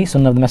documented in the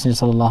Sunnah of the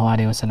Messenger sallallahu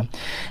alaihi wasallam.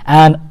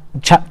 And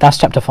that's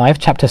chapter 5.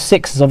 Chapter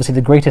 6 is obviously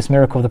the greatest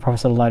miracle of the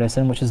Prophet sallallahu alaihi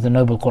wasallam, which is the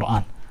noble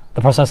Quran.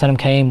 The Prophet sallallahu alaihi wasallam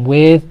came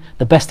with,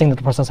 the best thing that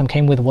the Prophet sallallahu alaihi wasallam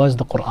came with was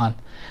the Quran.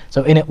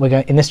 So in it,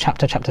 in this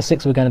chapter, chapter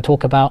 6, we're going to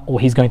talk about, or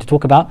he's going to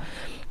talk about,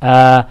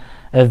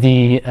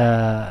 the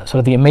sort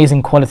of the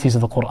amazing qualities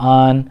of the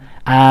Quran,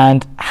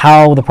 and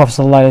how the Prophet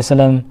sallallahu alaihi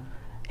wasallam,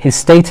 his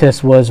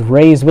status was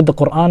raised with the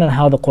Quran, and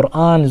how the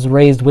Quran is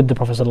raised with the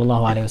Prophet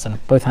sallallahu alaihi wasallam,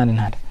 both hand in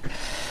hand.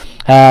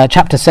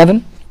 Chapter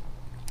 7,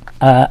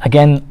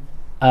 again,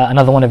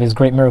 another one of his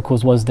great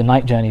miracles was the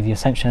night journey, the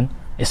ascension,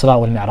 Isra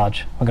wal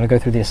Mi'raj. We're going to go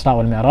through the Isra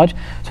wal Mi'raj.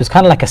 So it's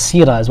kind of like a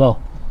seerah as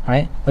well,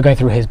 right? We're going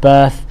through his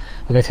birth,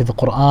 we're going through the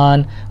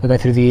Quran, we're going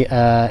through the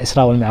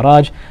Isra wal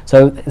Mi'raj.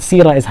 So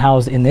seerah is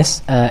housed in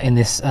this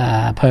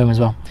poem as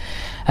well.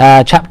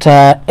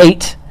 Chapter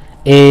 8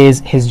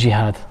 is his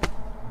jihad.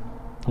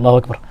 Allahu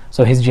Akbar.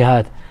 So his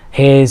jihad,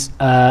 his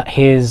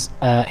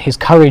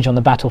courage on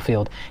the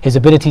battlefield, his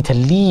ability to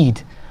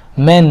lead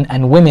men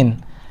and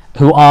women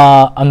who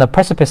are on the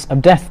precipice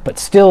of death but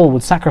still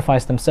would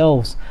sacrifice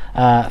themselves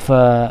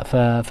for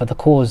the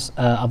cause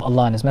of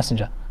Allah and His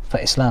Messenger, for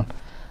Islam,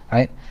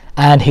 right?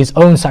 And his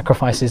own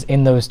sacrifices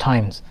in those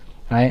times,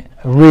 right?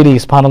 Really,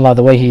 subhanAllah,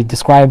 the way he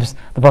describes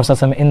the Prophet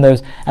ﷺ in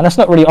those, and that's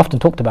not really often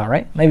talked about,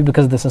 right? Maybe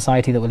because of the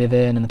society that we live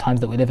in and the times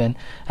that we live in,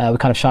 we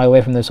kind of shy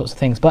away from those sorts of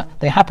things, but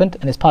they happened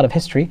and it's part of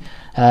history,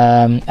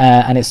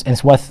 and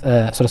it's worth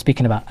sort of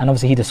speaking about. And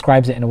obviously he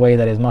describes it in a way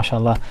that is,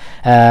 mashallah,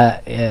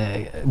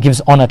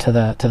 gives honor to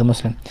the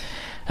Muslim.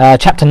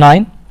 Chapter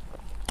 9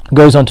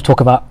 goes on to talk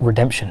about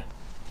redemption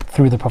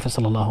through the Prophet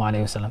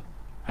ﷺ,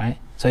 right?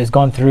 So he's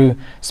gone through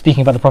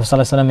speaking about the Prophet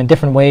ﷺ in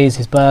different ways,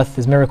 his birth,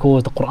 his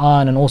miracles, the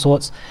Quran and all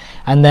sorts.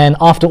 And then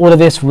after all of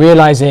this,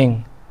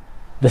 realizing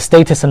the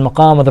status and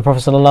maqam of the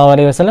Prophet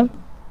ﷺ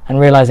and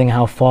realizing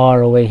how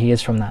far away he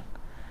is from that.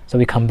 So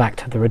we come back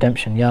to the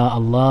redemption. Ya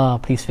Allah,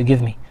 please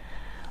forgive me.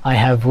 I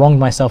have wronged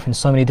myself in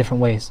so many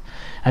different ways.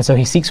 And so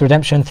he seeks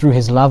redemption through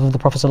his love of the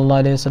Prophet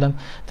ﷺ,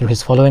 through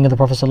his following of the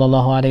Prophet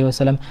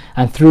ﷺ,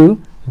 and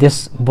through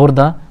this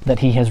burda that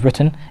he has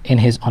written in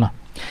his honor.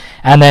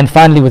 And then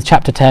finally with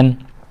chapter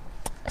 10,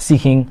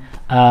 seeking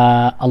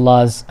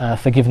Allah's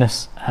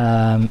forgiveness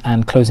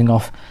and closing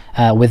off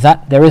with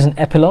that. There is an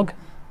epilogue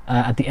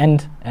at the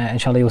end,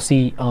 inshallah you'll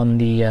see on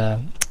the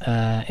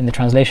in the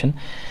translation.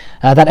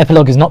 That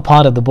epilogue is not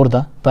part of the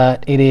burda,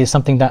 but it is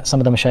something that some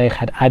of the mashayikh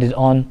had added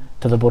on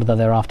to the burda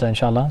thereafter,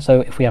 inshallah.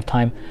 So if we have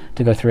time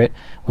to go through it,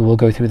 we will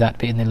go through that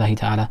bi'idhnillahi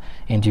ta'ala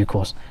in due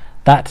course.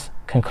 That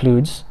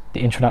concludes the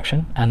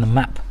introduction and the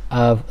map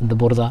of the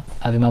burda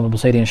of Imam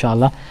al-Busayri,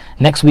 inshallah.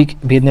 Next week,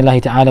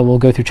 bi'idhnillahi ta'ala, we'll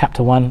go through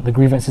chapter 1, the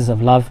grievances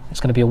of love. It's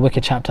going to be a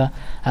wicked chapter,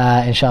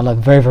 inshallah,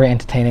 very, very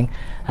entertaining.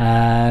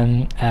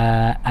 And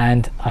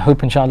I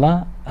hope,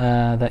 inshallah,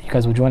 that you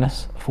guys will join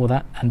us for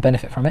that and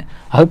benefit from it.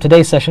 I hope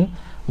today's session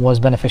was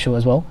beneficial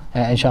as well,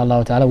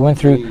 inshallah ta'ala. We went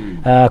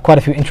through quite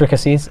a few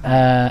intricacies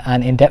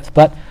and in depth,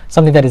 but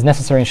something that is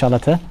necessary, inshallah,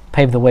 to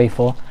pave the way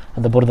for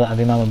the burda of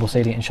Imam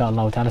al-Busayri,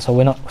 inshallah ta'ala. So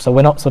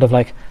we're not sort of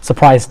like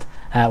surprised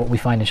what we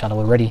find, inshallah.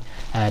 We're ready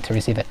to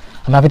receive it.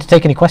 I'm happy to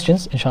take any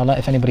questions, inshallah,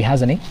 if anybody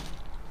has any,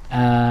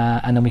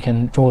 and then we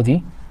can draw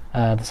the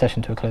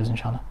session to a close,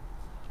 inshallah.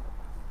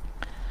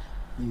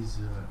 Is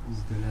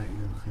Dalail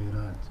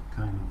al-Khairat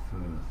kind of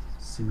a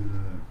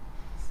similar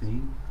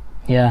thing?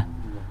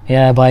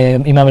 Yeah, by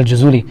Imam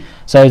al-Jazuli.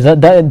 So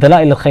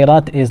Dalail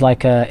al-Khairat is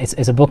like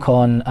it's a book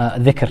on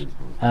dhikr.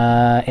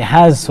 It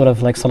has sort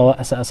of like salat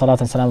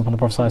and salam upon the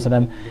Prophet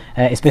ﷺ.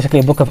 It's basically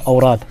a book of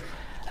awrad.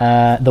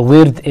 The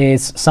wird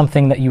is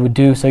something that you would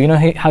do. So you know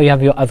how you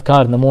have your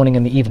adhkar in the morning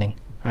and the evening,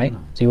 right?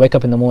 So you wake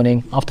up in the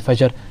morning, after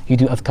fajr, you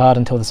do adhkar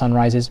until the sun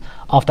rises.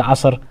 After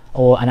asr,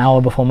 or an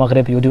hour before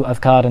maghrib, you do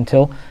adhkar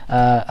until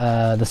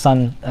the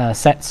sun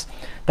sets.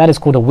 That is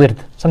called a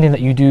wird, something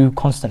that you do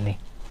constantly.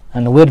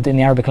 And the wird in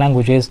the Arabic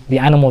language is the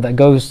animal that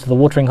goes to the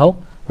watering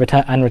hole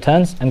and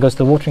returns, and goes to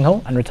the watering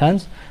hole and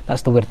returns.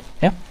 That's the wird,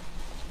 yeah?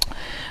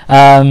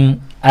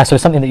 So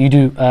it's something that you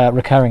do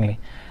recurringly.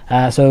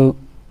 So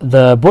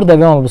the burda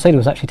of Imam al-Busayri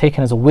was actually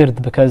taken as a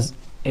wird because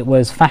it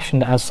was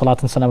fashioned as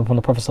salat and salam upon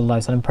the Prophet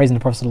ﷺ, praising the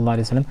Prophet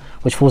ﷺ,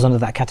 which falls under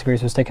that category,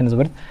 so it's taken as a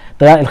wird.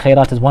 Dalail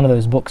al-Khairat is one of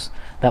those books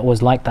that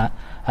was like that,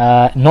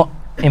 not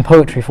in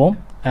poetry form.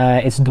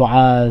 It's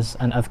du'as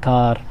and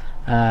adhkar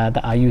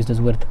that are used as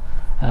wird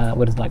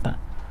like that.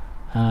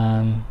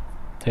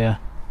 So yeah,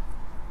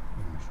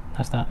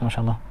 that's that,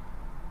 mashallah.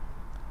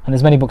 And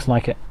there's many books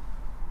like it.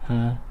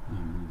 Yeah,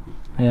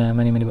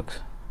 many books.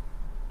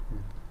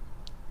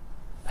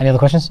 Any other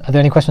questions? Are there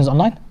any questions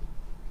online?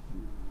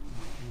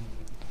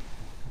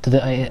 To the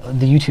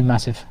YouTube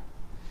massive.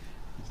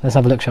 Let's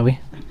have a look, shall we?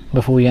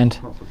 Before we end.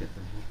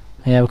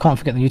 Yeah, we can't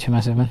forget the YouTube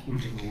massive, man.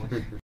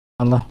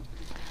 Allah.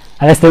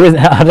 Unless there is,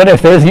 I don't know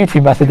if there is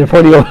YouTube massive, they're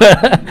probably all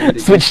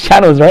switch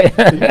channels, right?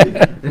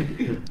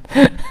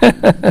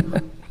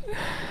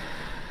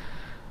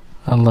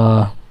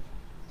 Allah.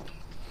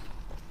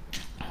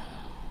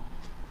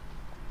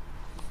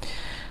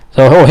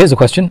 So here's a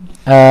question.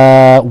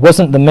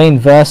 Wasn't the main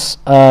verse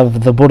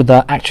of the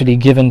burda actually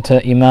given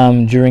to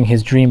Imam during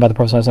his dream by the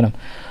Prophet ﷺ?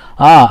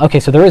 Okay,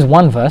 so there is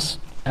one verse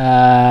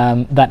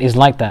that is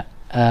like that,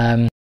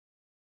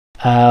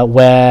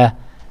 where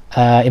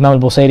Imam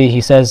al-Busayri,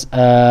 he says,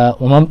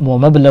 وَمَبْلَغُ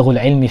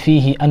الْعِلْمِ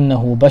فِيهِ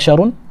أَنَّهُ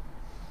بَشَرٌ.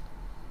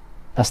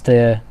 That's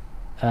the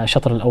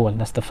Shatr al-Awwal,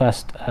 that's the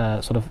first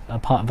sort of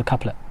part of the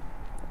couplet,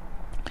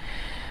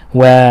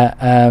 where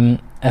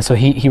and so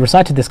he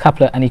recited this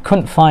couplet and he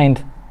couldn't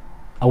find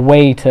a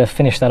way to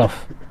finish that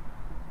off.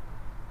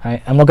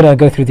 Right? I'm not going to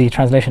go through the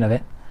translation of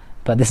it,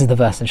 But this is the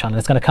verse, inshallah.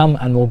 It's going to come,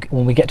 and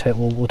when we get to it,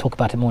 we'll talk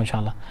about it more,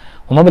 inshallah.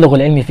 وَمَبْلَغُ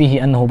الْعِلْمِ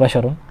فِيهِ أَنَّهُ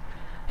بَشَرٌ. And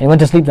he went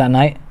to sleep that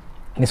night,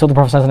 and he saw the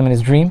Prophet ﷺ in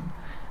his dream,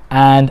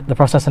 and the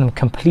Prophet ﷺ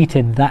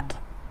completed that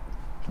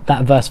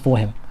verse for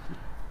him.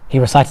 He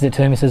recited it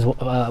to him. He says,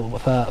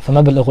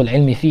 فَمَبْلَغُ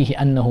الْعِلْمِ فِيهِ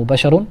أَنَّهُ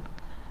بَشَرٌ.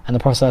 And the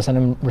Prophet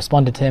ﷺ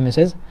responded to him and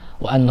says,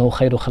 وَأَنَّهُ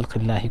خَيْرُ خَلْقِ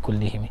اللَّهِ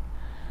كُلِّهِمِ.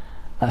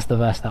 That's the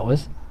verse that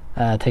was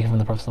taken from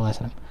the Prophet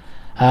ﷺ.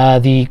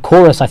 The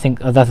chorus, I think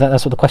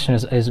that's what the question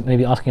is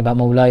maybe asking about.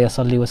 مولاي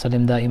صلي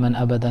وسلم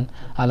دائما أبدا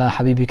على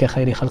حبيبك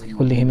خير خلق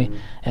كلهم.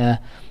 And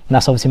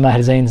that's obviously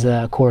Mahir Zain's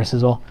chorus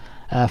as well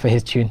for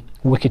his tune.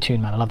 Wicked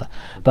tune, man, I love that.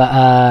 But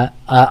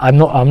I'm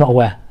not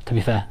aware, to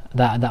be fair,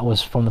 that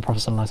was from the Prophet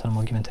ﷺ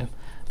or given to him.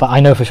 But I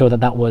know for sure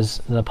that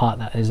was the part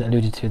that is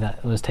alluded to,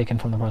 that was taken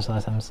from the Prophet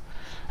ﷺ's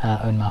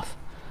own mouth.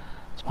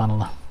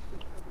 SubhanAllah.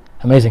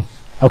 Amazing.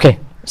 Okay,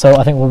 so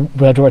I think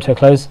we'll draw it to a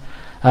close.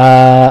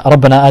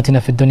 ربنا آتنا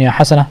في الدنيا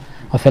حسنة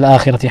وفي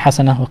الآخرة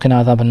حسنة وقنا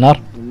عذاب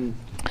النار.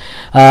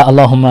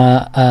 اللهم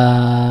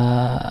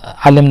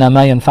علمنا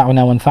ما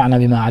ينفعنا وانفعنا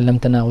بما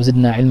علمتنا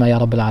وزدنا علما يا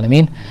رب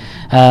العالمين.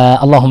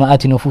 اللهم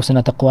آت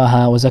نفوسنا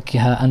تقواها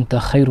وزكها أنت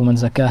خير من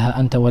زكاها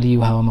أنت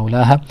وليها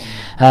ومولاها.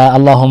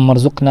 اللهم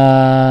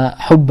ارزقنا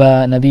حب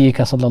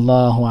نبيك صلى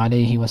الله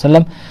عليه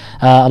وسلم.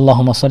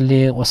 اللهم صل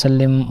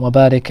وسلم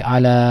وبارك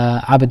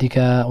على عبدك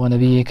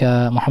ونبيك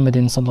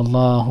محمد صلى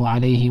الله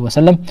عليه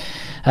وسلم.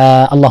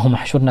 اللهم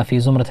احشرنا في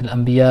زمرة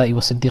الأنبياء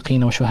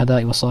والصديقين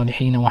والشهداء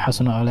والصالحين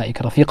وحسن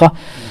أولئك رفيقا.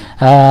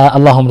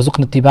 اللهم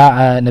ارزقنا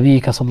اتباع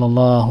نبيك صلى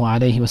الله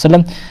عليه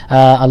وسلم.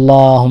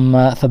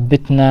 اللهم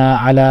ثبتنا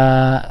على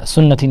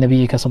سنة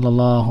نبيك صلى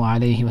الله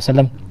عليه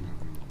وسلم.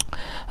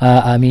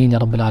 آمين يا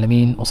رب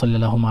العالمين. وصلى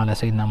اللهم على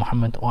سيدنا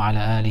محمد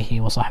وعلى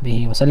آله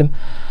وصحبه وسلم.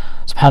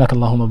 سبحانك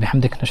اللهم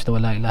وبحمدك نشهد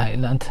أن لا إله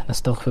إلا أنت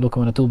نستغفرك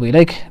ونتوب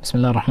إليك. بسم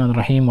الله الرحمن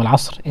الرحيم.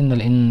 والعصر إن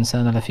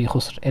الإنسان لفي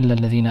خسر إلا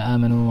الذين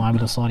آمنوا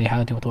وعملوا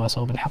الصالحات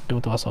وتواصوا بالحق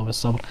وتواصوا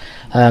بالصبر.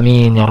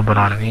 آمين يا رب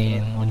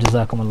العالمين.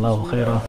 وجزاكم الله خيرا.